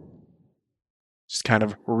 Just kind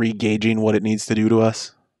of re-gauging what it needs to do to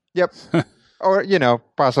us. Yep. Or,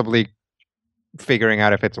 possibly figuring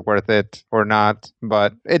out if it's worth it or not.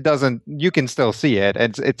 But it doesn't, you can still see it.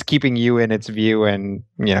 It's keeping you in its view, and,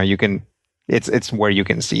 you can, it's where you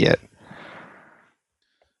can see it.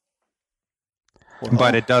 Well,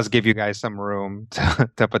 but it does give you guys some room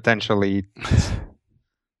to potentially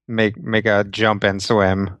make a jump and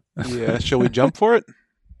swim. Yeah, shall we jump for it?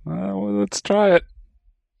 Well, let's try it.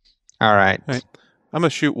 All right. I'm going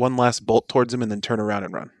to shoot one last bolt towards him and then turn around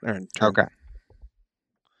and run. Okay.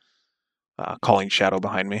 Calling Shadow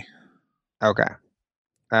behind me. Okay.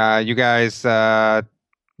 You guys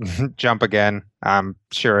jump again. I'm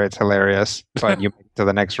sure it's hilarious, but you make it to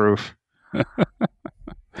the next roof. All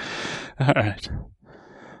right.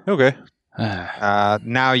 Okay.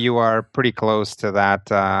 Now you are pretty close to that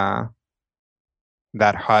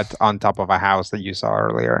hut on top of a house that you saw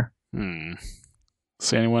earlier.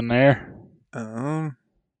 See anyone there?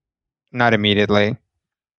 Not immediately.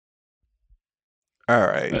 All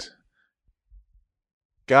right.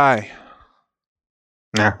 Guy.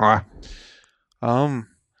 Yeah. What?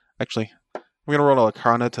 Actually, we're gonna roll an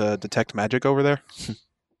Arcana to detect magic over there.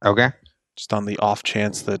 Okay. Just on the off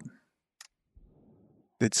chance that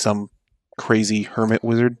it's some crazy hermit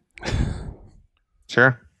wizard.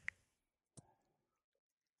 Sure.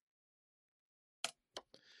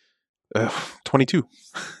 22.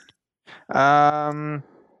 Yeah,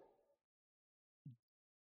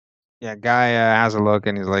 guy has a look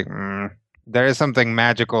and he's like, there is something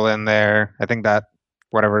magical in there. I think that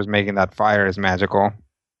whatever is making that fire is magical.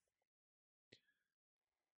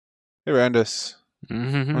 Hey, Randus.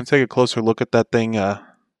 Mm-hmm. I'm going to take a closer look at that thing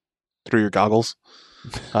through your goggles.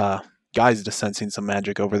 Guy's just sensing some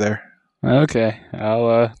magic over there. Okay,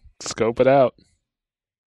 I'll scope it out.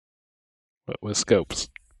 But with scopes.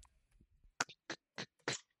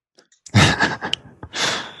 A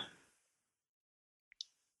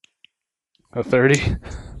 30?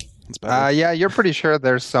 That's better. Yeah, you're pretty sure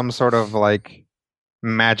there's some sort of like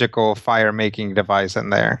magical fire making device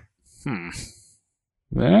in there.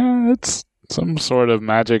 Yeah, it's some sort of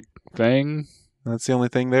magic thing. That's the only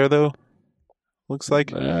thing there, though? Looks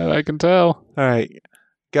like. I can tell. All right.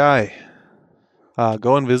 Guy,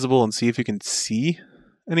 go invisible and see if you can see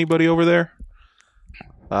anybody over there.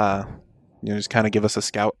 Just kind of give us a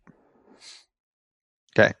scout.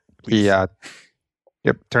 Okay. Please.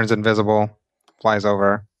 He turns invisible, flies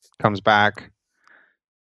over, comes back,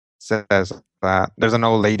 says that there's an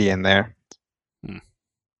old lady in there.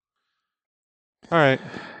 All right.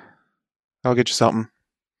 I'll get you something.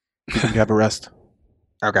 You can have a rest.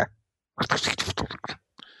 Okay.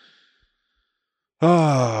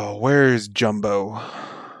 Oh, where's Jumbo?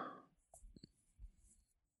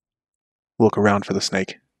 Look around for the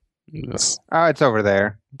snake. Yes, Oh, it's over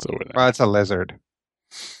there. it's over there. Well, it's a lizard.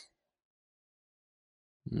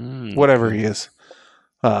 Whatever he is.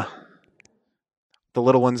 The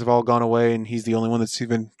little ones have all gone away, and he's the only one that's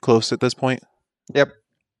even close at this point. Yep.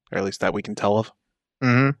 Or at least that we can tell of.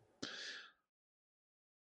 Mm-hmm.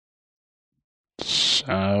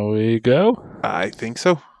 Shall we go? I think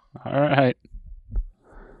so. All right.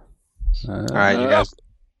 All right, you guys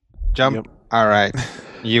jump. Yep. All right.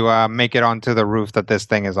 You make it onto the roof that this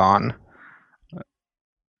thing is on.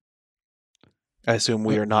 I assume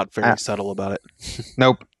we are not very subtle about it.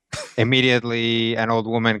 Nope. Immediately, an old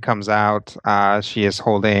woman comes out. She is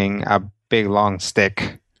holding a big, long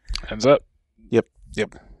stick. Hands up. Yep.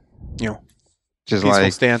 Just Peaceful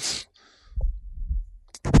like, stance.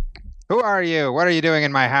 who are you? What are you doing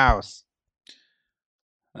in my house?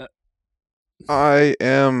 I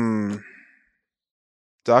am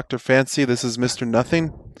Dr. Fancy. This is Mr.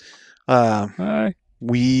 Nothing. Hi.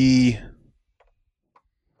 We...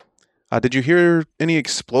 did you hear any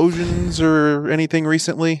explosions or anything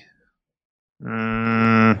recently?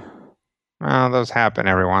 Well, those happen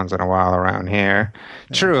every once in a while around here.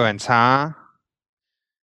 Truants, huh?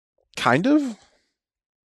 Kind of.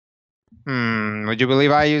 Would you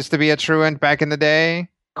believe I used to be a truant back in the day?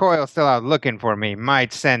 Coyle's still out looking for me.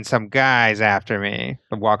 Might send some guys after me.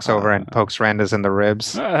 He walks over and pokes Randus in the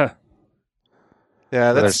ribs Yeah,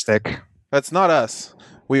 with a stick. that's not us.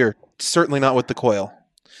 We are certainly not with the coil.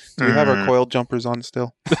 Do we have our coil jumpers on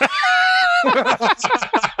still?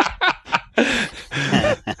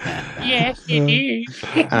 Yes, you do.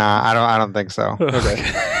 I don't think so. Okay.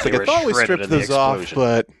 It's like, They I were thought we shredded stripped in the this off,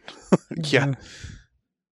 explosion. but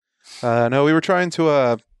yeah. No, we were trying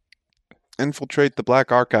to infiltrate the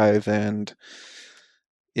Black Archive, and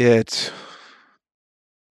it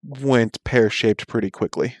went pear-shaped pretty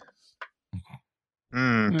quickly.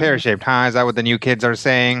 Pear-shaped, huh? Is that what the new kids are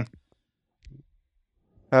saying?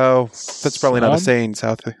 Oh, that's probably not a Some?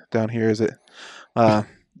 saying down here, is it?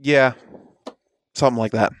 Yeah, something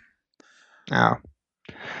like that. Oh.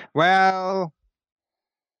 Well,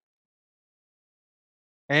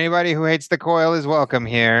 anybody who hates the coil is welcome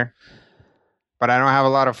here. But I don't have a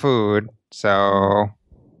lot of food, so...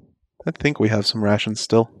 I think we have some rations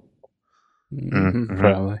still. Mhm.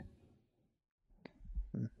 Probably.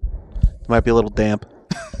 Might be a little damp.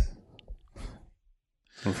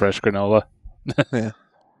 Some fresh granola.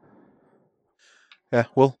 Yeah,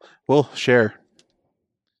 we'll share.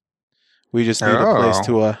 We just need a place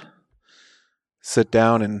to sit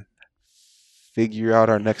down and figure out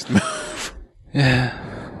our next move. Yeah.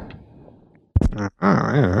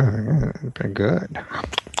 Very good.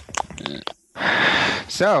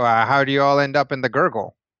 So, how do you all end up in the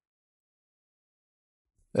gurgle?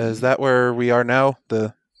 Is that where we are now?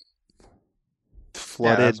 The Yeah,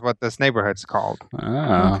 flooded. that's what this neighborhood's called.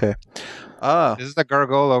 Oh. Okay. This is the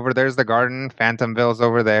gurgle. Over there's the garden. Phantomville's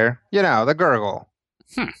over there. You know, the gurgle.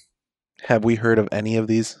 Have we heard of any of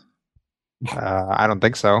these? I don't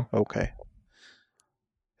think so. Okay.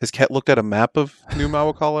 Has Ket looked at a map of New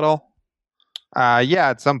Mawakal at all? Yeah,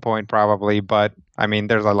 at some point probably, but I mean,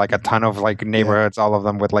 there's like a ton of like neighborhoods, all of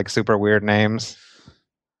them with like super weird names.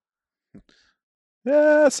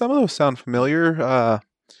 Yeah, some of those sound familiar.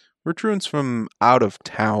 We're truants from out of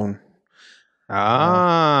town.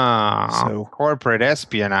 So corporate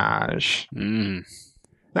espionage.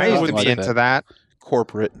 I used to be into that.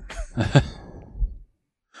 Corporate.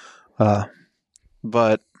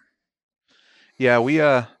 But yeah, we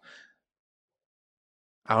I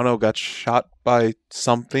don't know, got shot by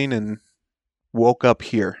something and woke up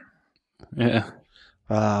here. Yeah.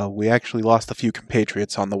 We actually lost a few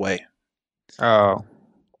compatriots on the way. Oh,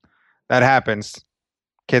 that happens.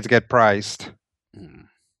 Kids get priced.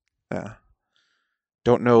 Yeah.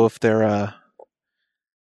 Don't know if they're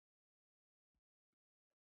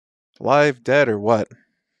alive, dead, or what.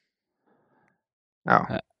 Oh.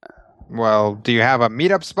 Well, do you have a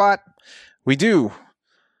meetup spot? We do.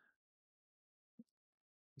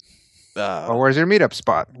 Well, where's your meetup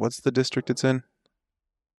spot? What's the district it's in?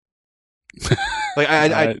 Like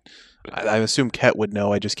I assume Ket would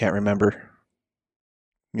know. I just can't remember.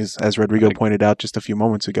 As Rodrigo pointed out just a few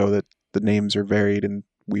moments ago, that the names are varied and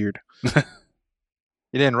weird.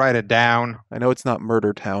 You didn't write it down. I know it's not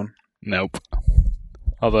Murder Town. Nope.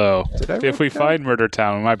 Although, if we find Murder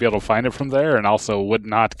Town, we might be able to find it from there, and also would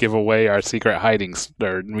not give away our secret hiding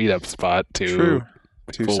or meetup spot to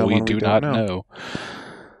people we do not know.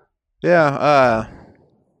 Yeah.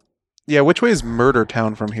 Which way is Murder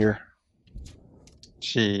Town from here?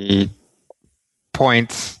 She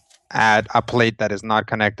points at a plate that is not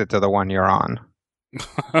connected to the one you're on.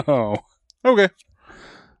 Oh. Okay.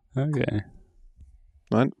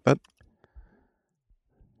 But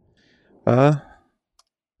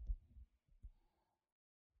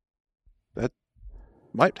that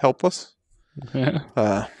might help us.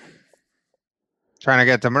 Yeah. Trying to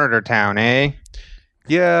get to Murder Town, eh?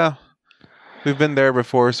 Yeah. We've been there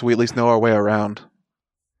before, so we at least know our way around.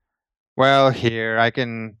 Well, here, I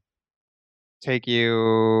can take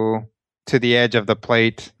you to the edge of the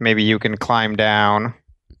plate. Maybe you can climb down.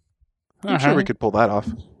 I'm sure we could pull that off.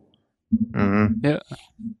 Mm-hmm.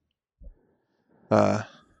 Yeah.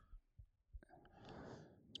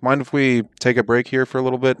 Mind if we take a break here for a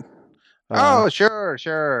little bit? Oh,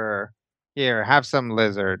 sure. Here, have some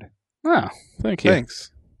lizard. Oh, thank you.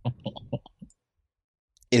 Thanks.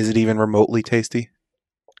 Is it even remotely tasty?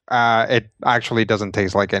 It actually doesn't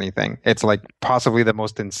taste like anything. It's like possibly the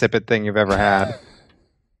most insipid thing you've ever had.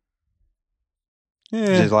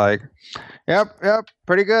 She's like, yep,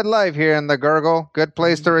 pretty good life here in the Gurgle. Good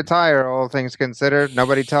place to retire, all things considered.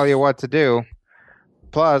 Nobody tell you what to do.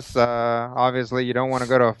 Plus, obviously, you don't want to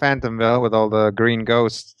go to a Phantomville with all the green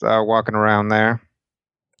ghosts walking around there.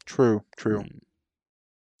 True.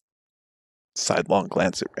 Sidelong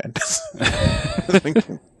glance at Randus.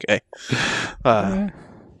 Okay.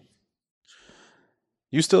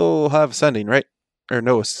 You still have sending, right? Or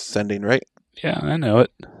no sending, right? Yeah, I know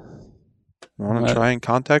it. Want to try and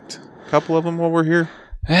contact a couple of them while we're here?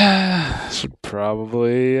 Yeah, should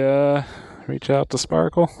probably reach out to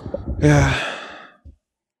Sparkle. Yeah.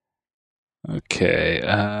 Okay.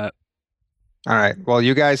 All right. Well,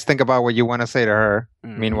 you guys think about what you want to say to her.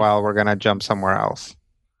 Meanwhile, we're going to jump somewhere else.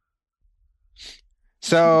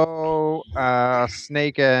 So,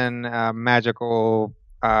 Snake and magical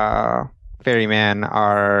ferryman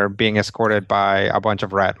are being escorted by a bunch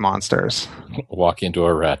of rat monsters. Walk into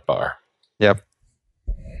a rat bar. Yep.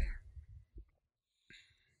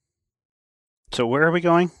 So where are we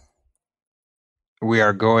going? We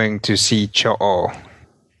are going to see Cho'o.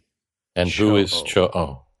 And who is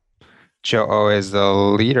Cho'o? Cho'o is the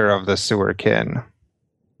leader of the sewer kin.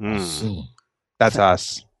 That's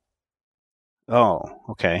us. Oh,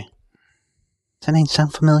 okay. Does that name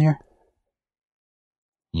sound familiar?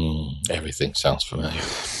 Everything sounds familiar.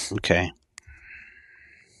 Okay.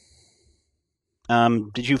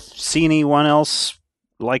 Did you see anyone else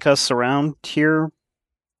like us around here?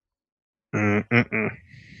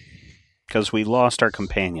 Because we lost our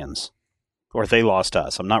companions. Or they lost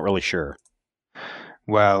us. I'm not really sure.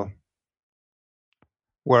 Well,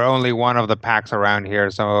 we're only one of the packs around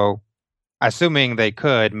here, so assuming they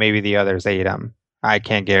could, maybe the others ate them. I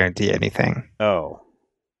can't guarantee anything. Oh.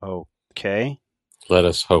 Okay. Let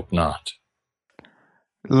us hope not.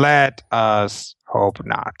 Let us hope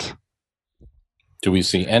not. Do we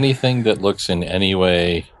see anything that looks in any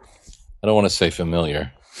way, I don't want to say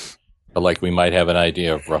familiar, but like we might have an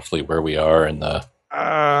idea of roughly where we are in the...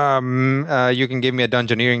 You can give me a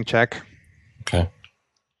dungeoneering check. Okay.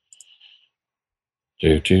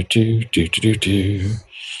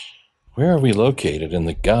 Where are we located in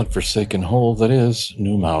the godforsaken hole that is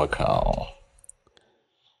New Mawakal?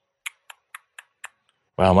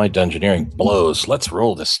 Wow, my dungeoneering blows. Let's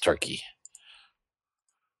roll this turkey.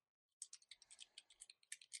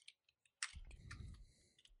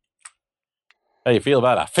 How do you feel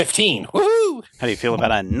about a 15? Woohoo! How do you feel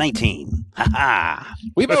about a 19? Ha ha!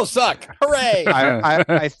 We both suck. Hooray!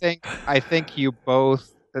 I think you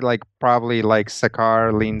both probably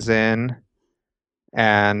Sakar leans in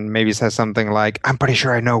and maybe says something like, "I'm pretty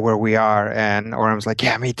sure I know where we are," and Orem's like,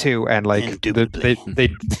 "Yeah, me too," and Indubitably.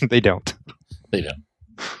 they don't. They don't.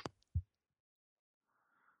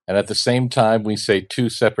 And at the same time, we say 2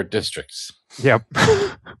 separate districts. Yep.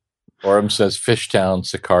 Orem says Fishtown,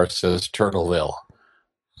 Sakar says Turtleville.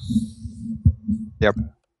 Yep.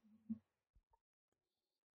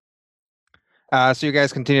 So you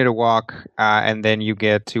guys continue to walk, and then you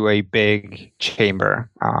get to a big chamber.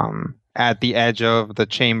 At the edge of the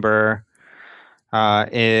chamber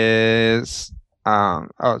is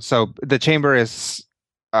so the chamber is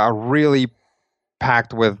really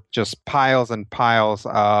packed with just piles and piles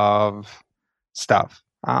of stuff.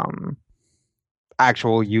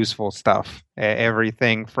 Actual useful stuff.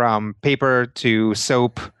 Everything from paper to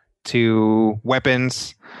soap to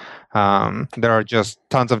weapons. There are just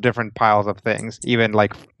tons of different piles of things. Even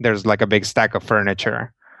there's a big stack of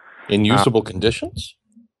furniture. In usable conditions?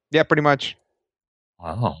 Yeah, pretty much.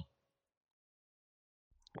 Wow.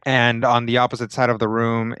 And on the opposite side of the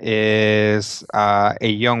room is a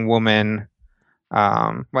young woman.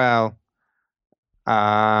 Let's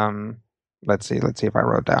see if I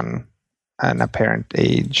wrote down an apparent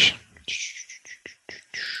age.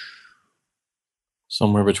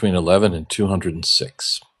 Somewhere between 11 and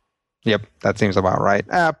 206. Yep, that seems about right.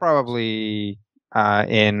 Probably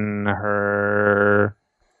in her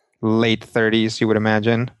late 30s, you would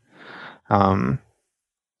imagine.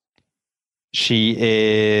 She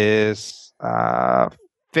is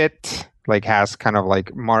fit, has kind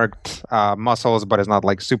of marked muscles, but is not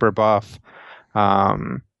super buff.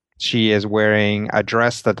 She is wearing a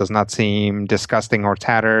dress that does not seem disgusting or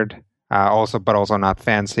tattered, but also not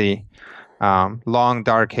fancy. Long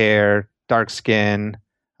dark hair, dark skin,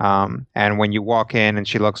 and when you walk in and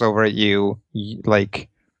she looks over at you, you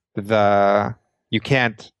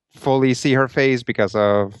can't fully see her face because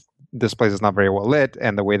of this place is not very well lit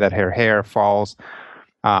and the way that her hair falls.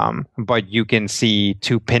 But you can see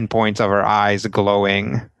 2 pinpoints of her eyes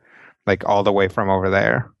glowing, all the way from over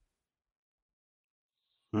there.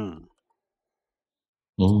 Hmm.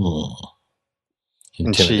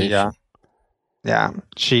 And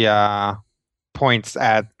she points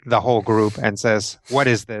at the whole group and says, "What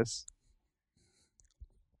is this?"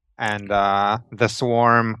 And the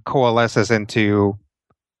swarm coalesces into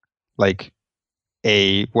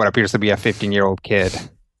what appears to be a 15-year-old kid.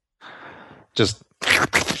 Just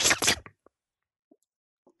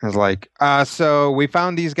it's so we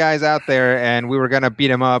found these guys out there and we were gonna beat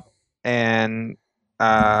them up and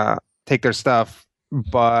take their stuff,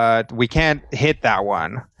 but we can't hit that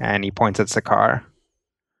one. And he points at Sakar.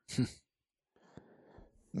 He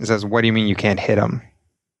says, "What do you mean you can't hit him?"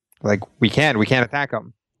 We can't attack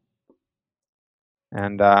him.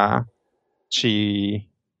 And she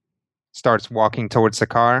starts walking towards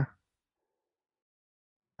Sakar.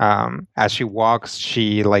 As she walks,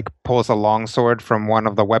 she pulls a longsword from one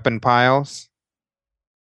of the weapon piles.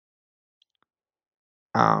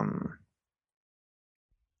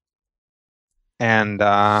 And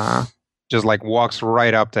just walks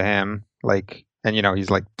right up to him, and he's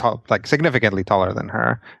tall, significantly taller than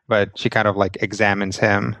her, but she kind of examines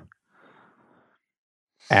him,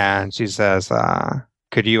 and she says,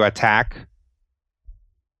 "Could you attack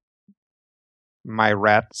my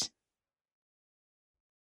rats?"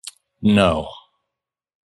 No.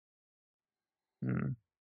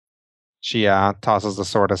 She tosses the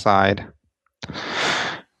sword aside.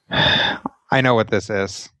 "I know what this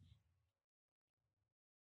is."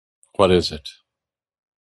 What is it?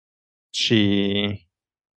 She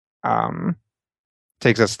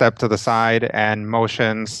takes a step to the side and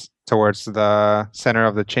motions towards the center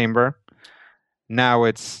of the chamber. "Now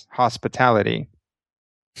it's hospitality.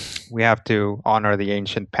 We have to honor the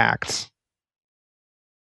ancient pacts."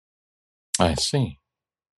 I see.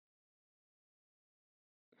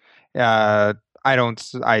 I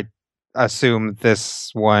assume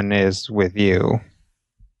this one is with you.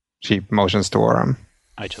 She motions to Orem.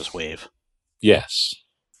 I just wave. Yes.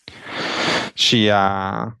 She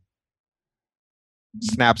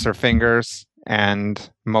snaps her fingers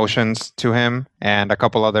and motions to him, and a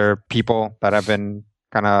couple other people that have been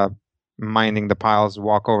kind of minding the piles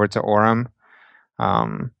walk over to Orem.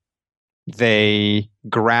 They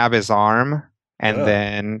grab his arm and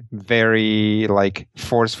then very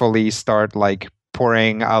forcefully start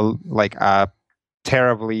pouring a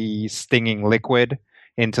terribly stinging liquid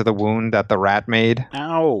into the wound that the rat made.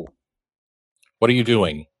 Ow! What are you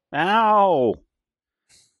doing? Ow!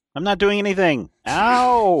 I'm not doing anything.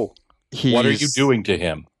 Ow! What are you doing to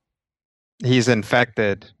him? He's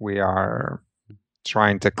infected. We are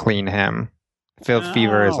trying to clean him. Filth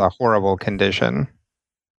fever is a horrible condition.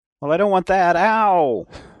 Well, I don't want that. Ow!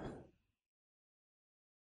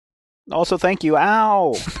 Also, thank you.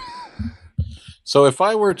 Ow! So if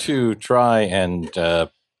I were to try and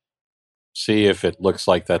see if it looks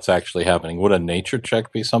like that's actually happening, would a nature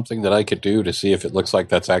check be something that I could do to see if it looks like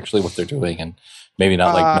that's actually what they're doing, and maybe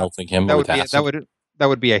not like melting him with acid? That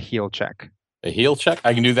would be a heal check. A heal check?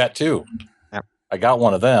 I can do that too. Yep. I got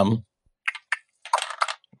one of them.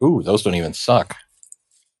 Ooh, those don't even suck.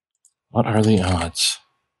 What are the odds?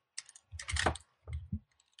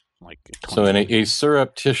 So in a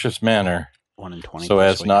surreptitious manner, 1 in 20, so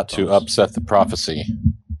as not to upset the prophecy,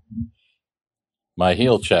 my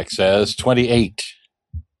heal check says 28.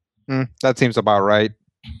 That seems about right.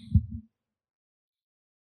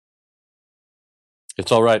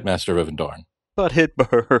 It's all right, Master Rivendorn. But it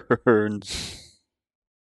burns.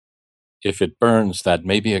 If it burns, that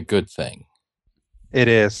may be a good thing. It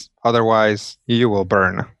is. Otherwise, you will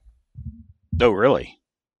burn. Oh, really?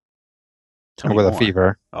 With a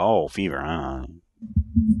fever. Oh, fever.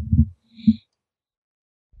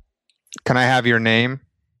 Can I have your name?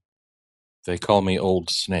 They call me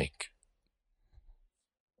Old Snake.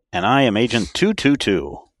 And I am Agent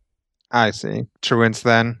 222. I see. Truants,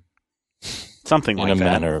 then? Something like that. In a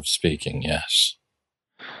manner of speaking, yes.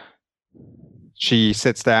 She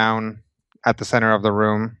sits down at the center of the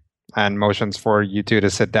room and motions for you two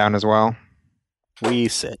to sit down as well. We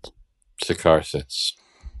sit. Sakaar sits.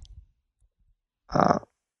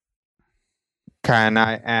 Can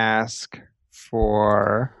I ask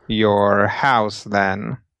for your house,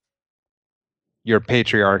 then? Your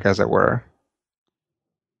patriarch, as it were.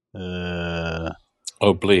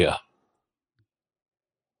 Oblia.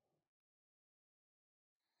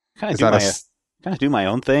 Kind of do my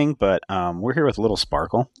own thing, but we're here with Little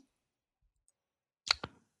Sparkle.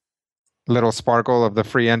 Little Sparkle of the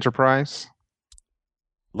Free Enterprise?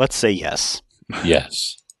 Let's say yes.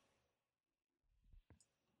 Yes.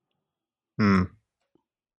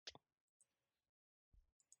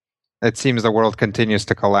 It seems the world continues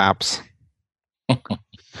to collapse.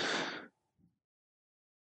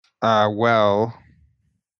 Well,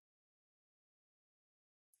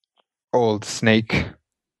 Old Snake,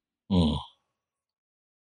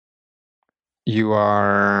 you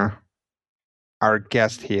are our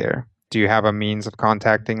guest here. Do you have a means of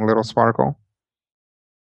contacting Little Sparkle?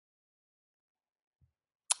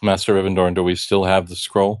 Master Rivendorn, do we still have the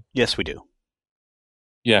scroll? Yes, we do.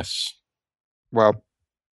 Yes. Well,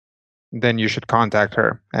 then you should contact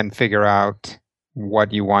her and figure out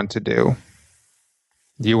what you want to do.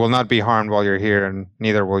 You will not be harmed while you're here, and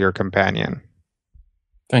neither will your companion.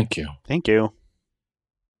 Thank you. Thank you.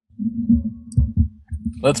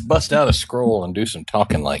 Let's bust out a scroll and do some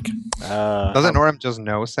talking like. Doesn't Norm just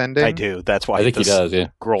know sending? I do. That's why I think he does, yeah.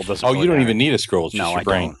 Scroll doesn't. Oh, you don't even need a scroll. It's just no, your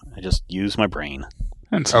brain. Don't. I just use my brain.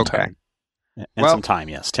 And some okay. time. And some time,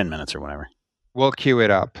 yes. 10 minutes or whatever. We'll cue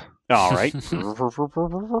it up. All right. So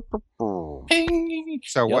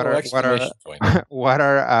what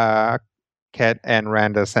are Ket and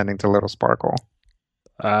Randa sending to Little Sparkle?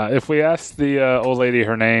 If we ask the old lady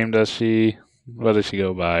her name, what does she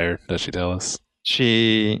go by, or does she tell us?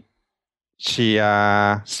 She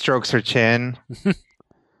strokes her chin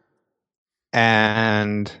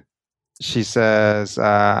and she says,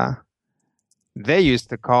 they used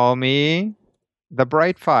to call me the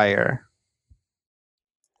Bright Fire.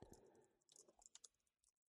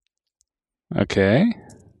 Okay.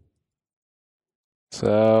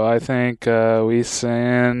 So I think we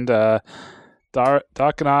send Doc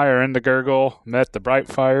and I are in the Gurgle, met the Bright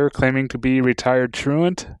Fire, claiming to be retired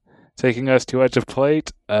truant, taking us to Edge of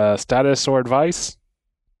Plate, status or advice.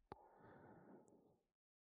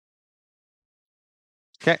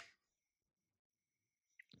 Okay.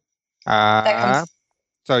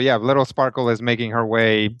 So yeah, Little Sparkle is making her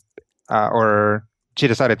way, or she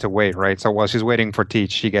decided to wait, right? So while she's waiting for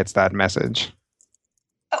Teach, she gets that message.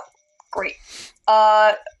 Oh, great.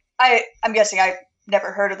 I'm guessing I've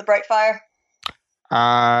never heard of the Bright Fire.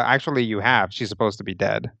 Actually, you have. She's supposed to be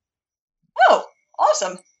dead. Oh,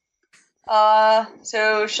 awesome.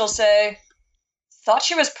 So she'll say, thought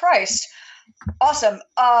she was priced. Awesome.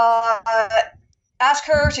 Ask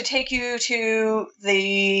her to take you to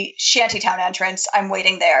the Shantytown entrance. I'm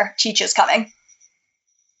waiting there. Teach is coming.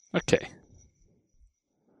 Okay.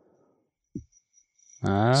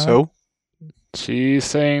 So? She's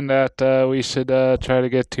saying that we should try to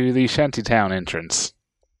get to the Shantytown entrance.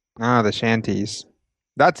 Ah, the shanties.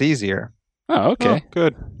 That's easier. Oh, okay. Oh,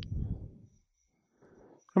 good.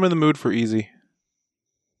 I'm in the mood for easy.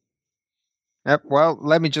 Yep. Well,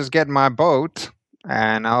 let me just get my boat,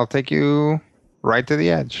 and I'll take you right to the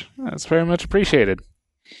edge. That's very much appreciated.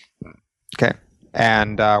 Okay.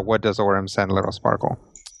 And what does Orem send Little Sparkle?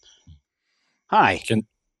 Hi.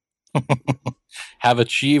 Have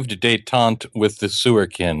achieved détente with the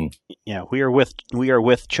sewerkin. Yeah, we are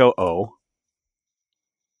with Cho-O.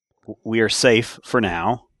 We are safe for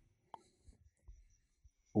now.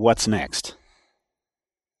 What's next?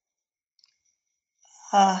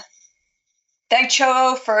 Thank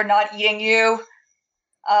Cho for not eating you.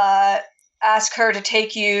 Ask her to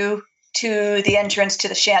take you to the entrance to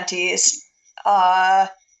the shanties.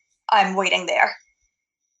 I'm waiting there.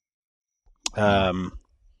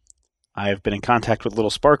 I've been in contact with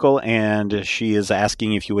Little Sparkle, and she is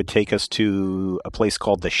asking if you would take us to a place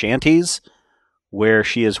called the Shanties, where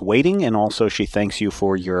she is waiting, and also she thanks you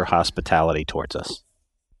for your hospitality towards us.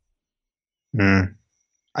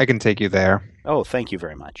 I can take you there. Oh, thank you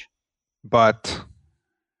very much. But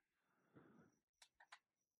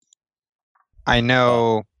I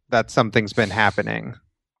know that something's been happening.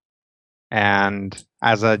 And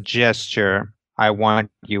as a gesture, I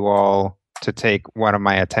want you all to take one of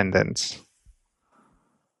my attendants.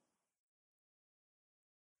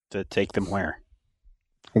 To take them where?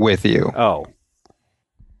 With you. Oh.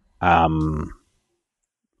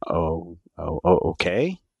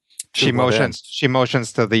 Okay. She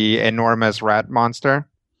motions to the enormous rat monster.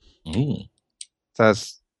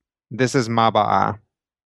 Says, "This is Maba'a.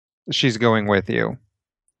 She's going with you.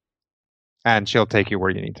 And she'll take you where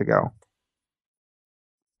you need to go."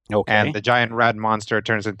 Okay. And the giant rat monster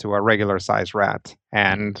turns into a regular sized rat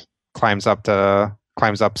and climbs up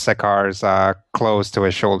Sekar's clothes to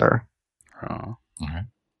his shoulder. Oh. All right.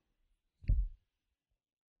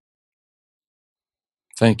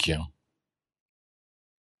 Thank you.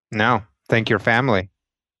 No, thank your family.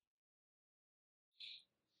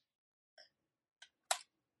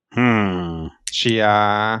 She,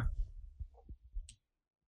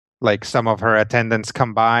 some of her attendants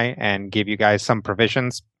come by and give you guys some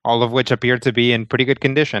provisions, all of which appear to be in pretty good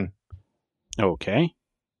condition. Okay.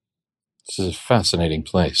 This is a fascinating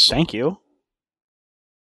place. Thank you.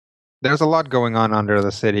 There's a lot going on under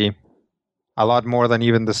the city. A lot more than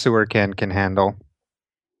even the sewer can handle.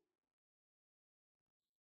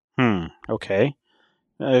 Okay.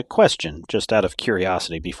 Question, just out of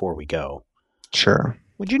curiosity before we go. Sure.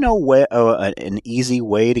 Would you know an easy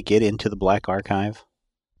way to get into the Black Archive?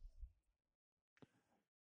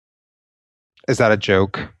 Is that a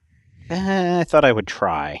joke? I thought I would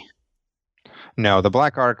try. No, the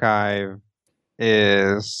Black Archive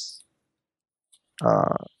is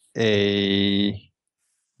a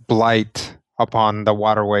blight upon the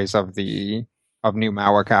waterways of New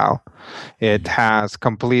Mawakal. It has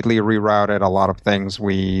completely rerouted a lot of things.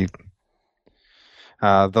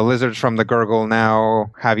 The lizards from the Gurgle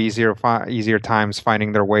now have easier times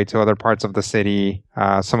finding their way to other parts of the city.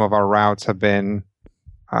 Some of our routes have been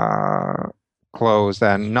closed,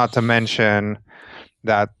 and not to mention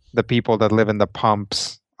that the people that live in the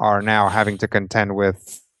pumps are now having to contend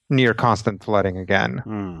with near constant flooding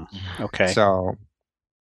again. Okay. So,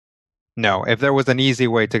 no, if there was an easy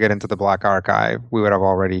way to get into the Black Archive, we would have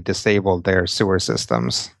already disabled their sewer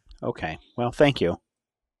systems. Okay. Well, thank you.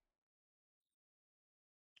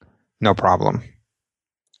 No problem.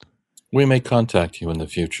 We may contact you in the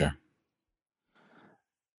future.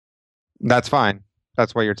 That's fine.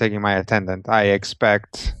 That's why you're taking my attendant. I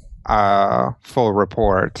expect a full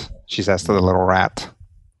report, she says to the little rat.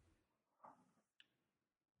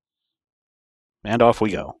 And off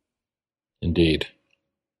we go. Indeed.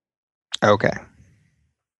 Okay.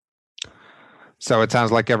 So it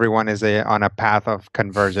sounds like everyone is on a path of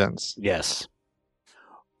convergence. Yes.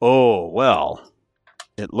 Oh, well.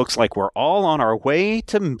 It looks like we're all on our way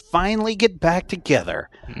to finally get back together.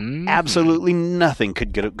 Absolutely nothing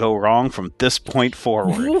could go wrong from this point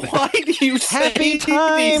forward. Why do you say Happy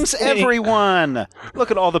times, these things? everyone!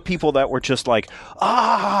 Look at all the people that were just like,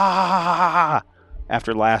 ah,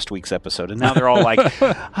 after last week's episode. And now they're all like,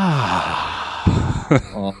 ah.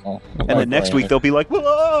 And then next week they'll be like,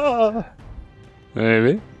 ah.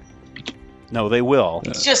 Maybe. No, they will.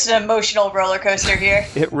 It's just an emotional roller coaster here.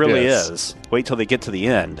 It really Yes. is. Wait till they get to the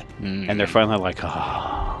end, and they're finally like,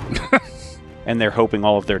 ah. And they're hoping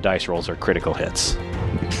all of their dice rolls are critical hits.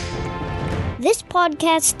 This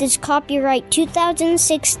podcast is copyright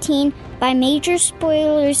 2016 by Major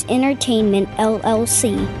Spoilers Entertainment,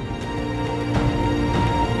 LLC.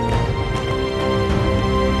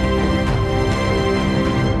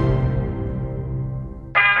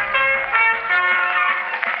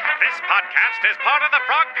 This podcast is part of the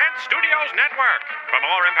Frog Pants Studios Network. For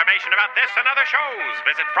more information about this and other shows,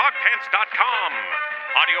 visit frogpants.com.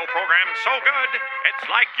 Audio program so good, it's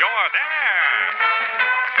like you're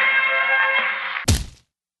there.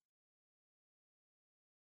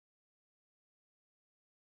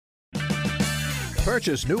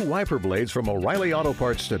 Purchase new wiper blades from O'Reilly Auto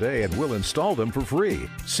Parts today and we'll install them for free.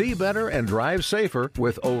 See better and drive safer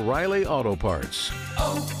with O'Reilly Auto Parts.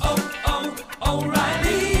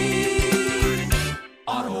 O'Reilly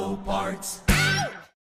Auto Parts.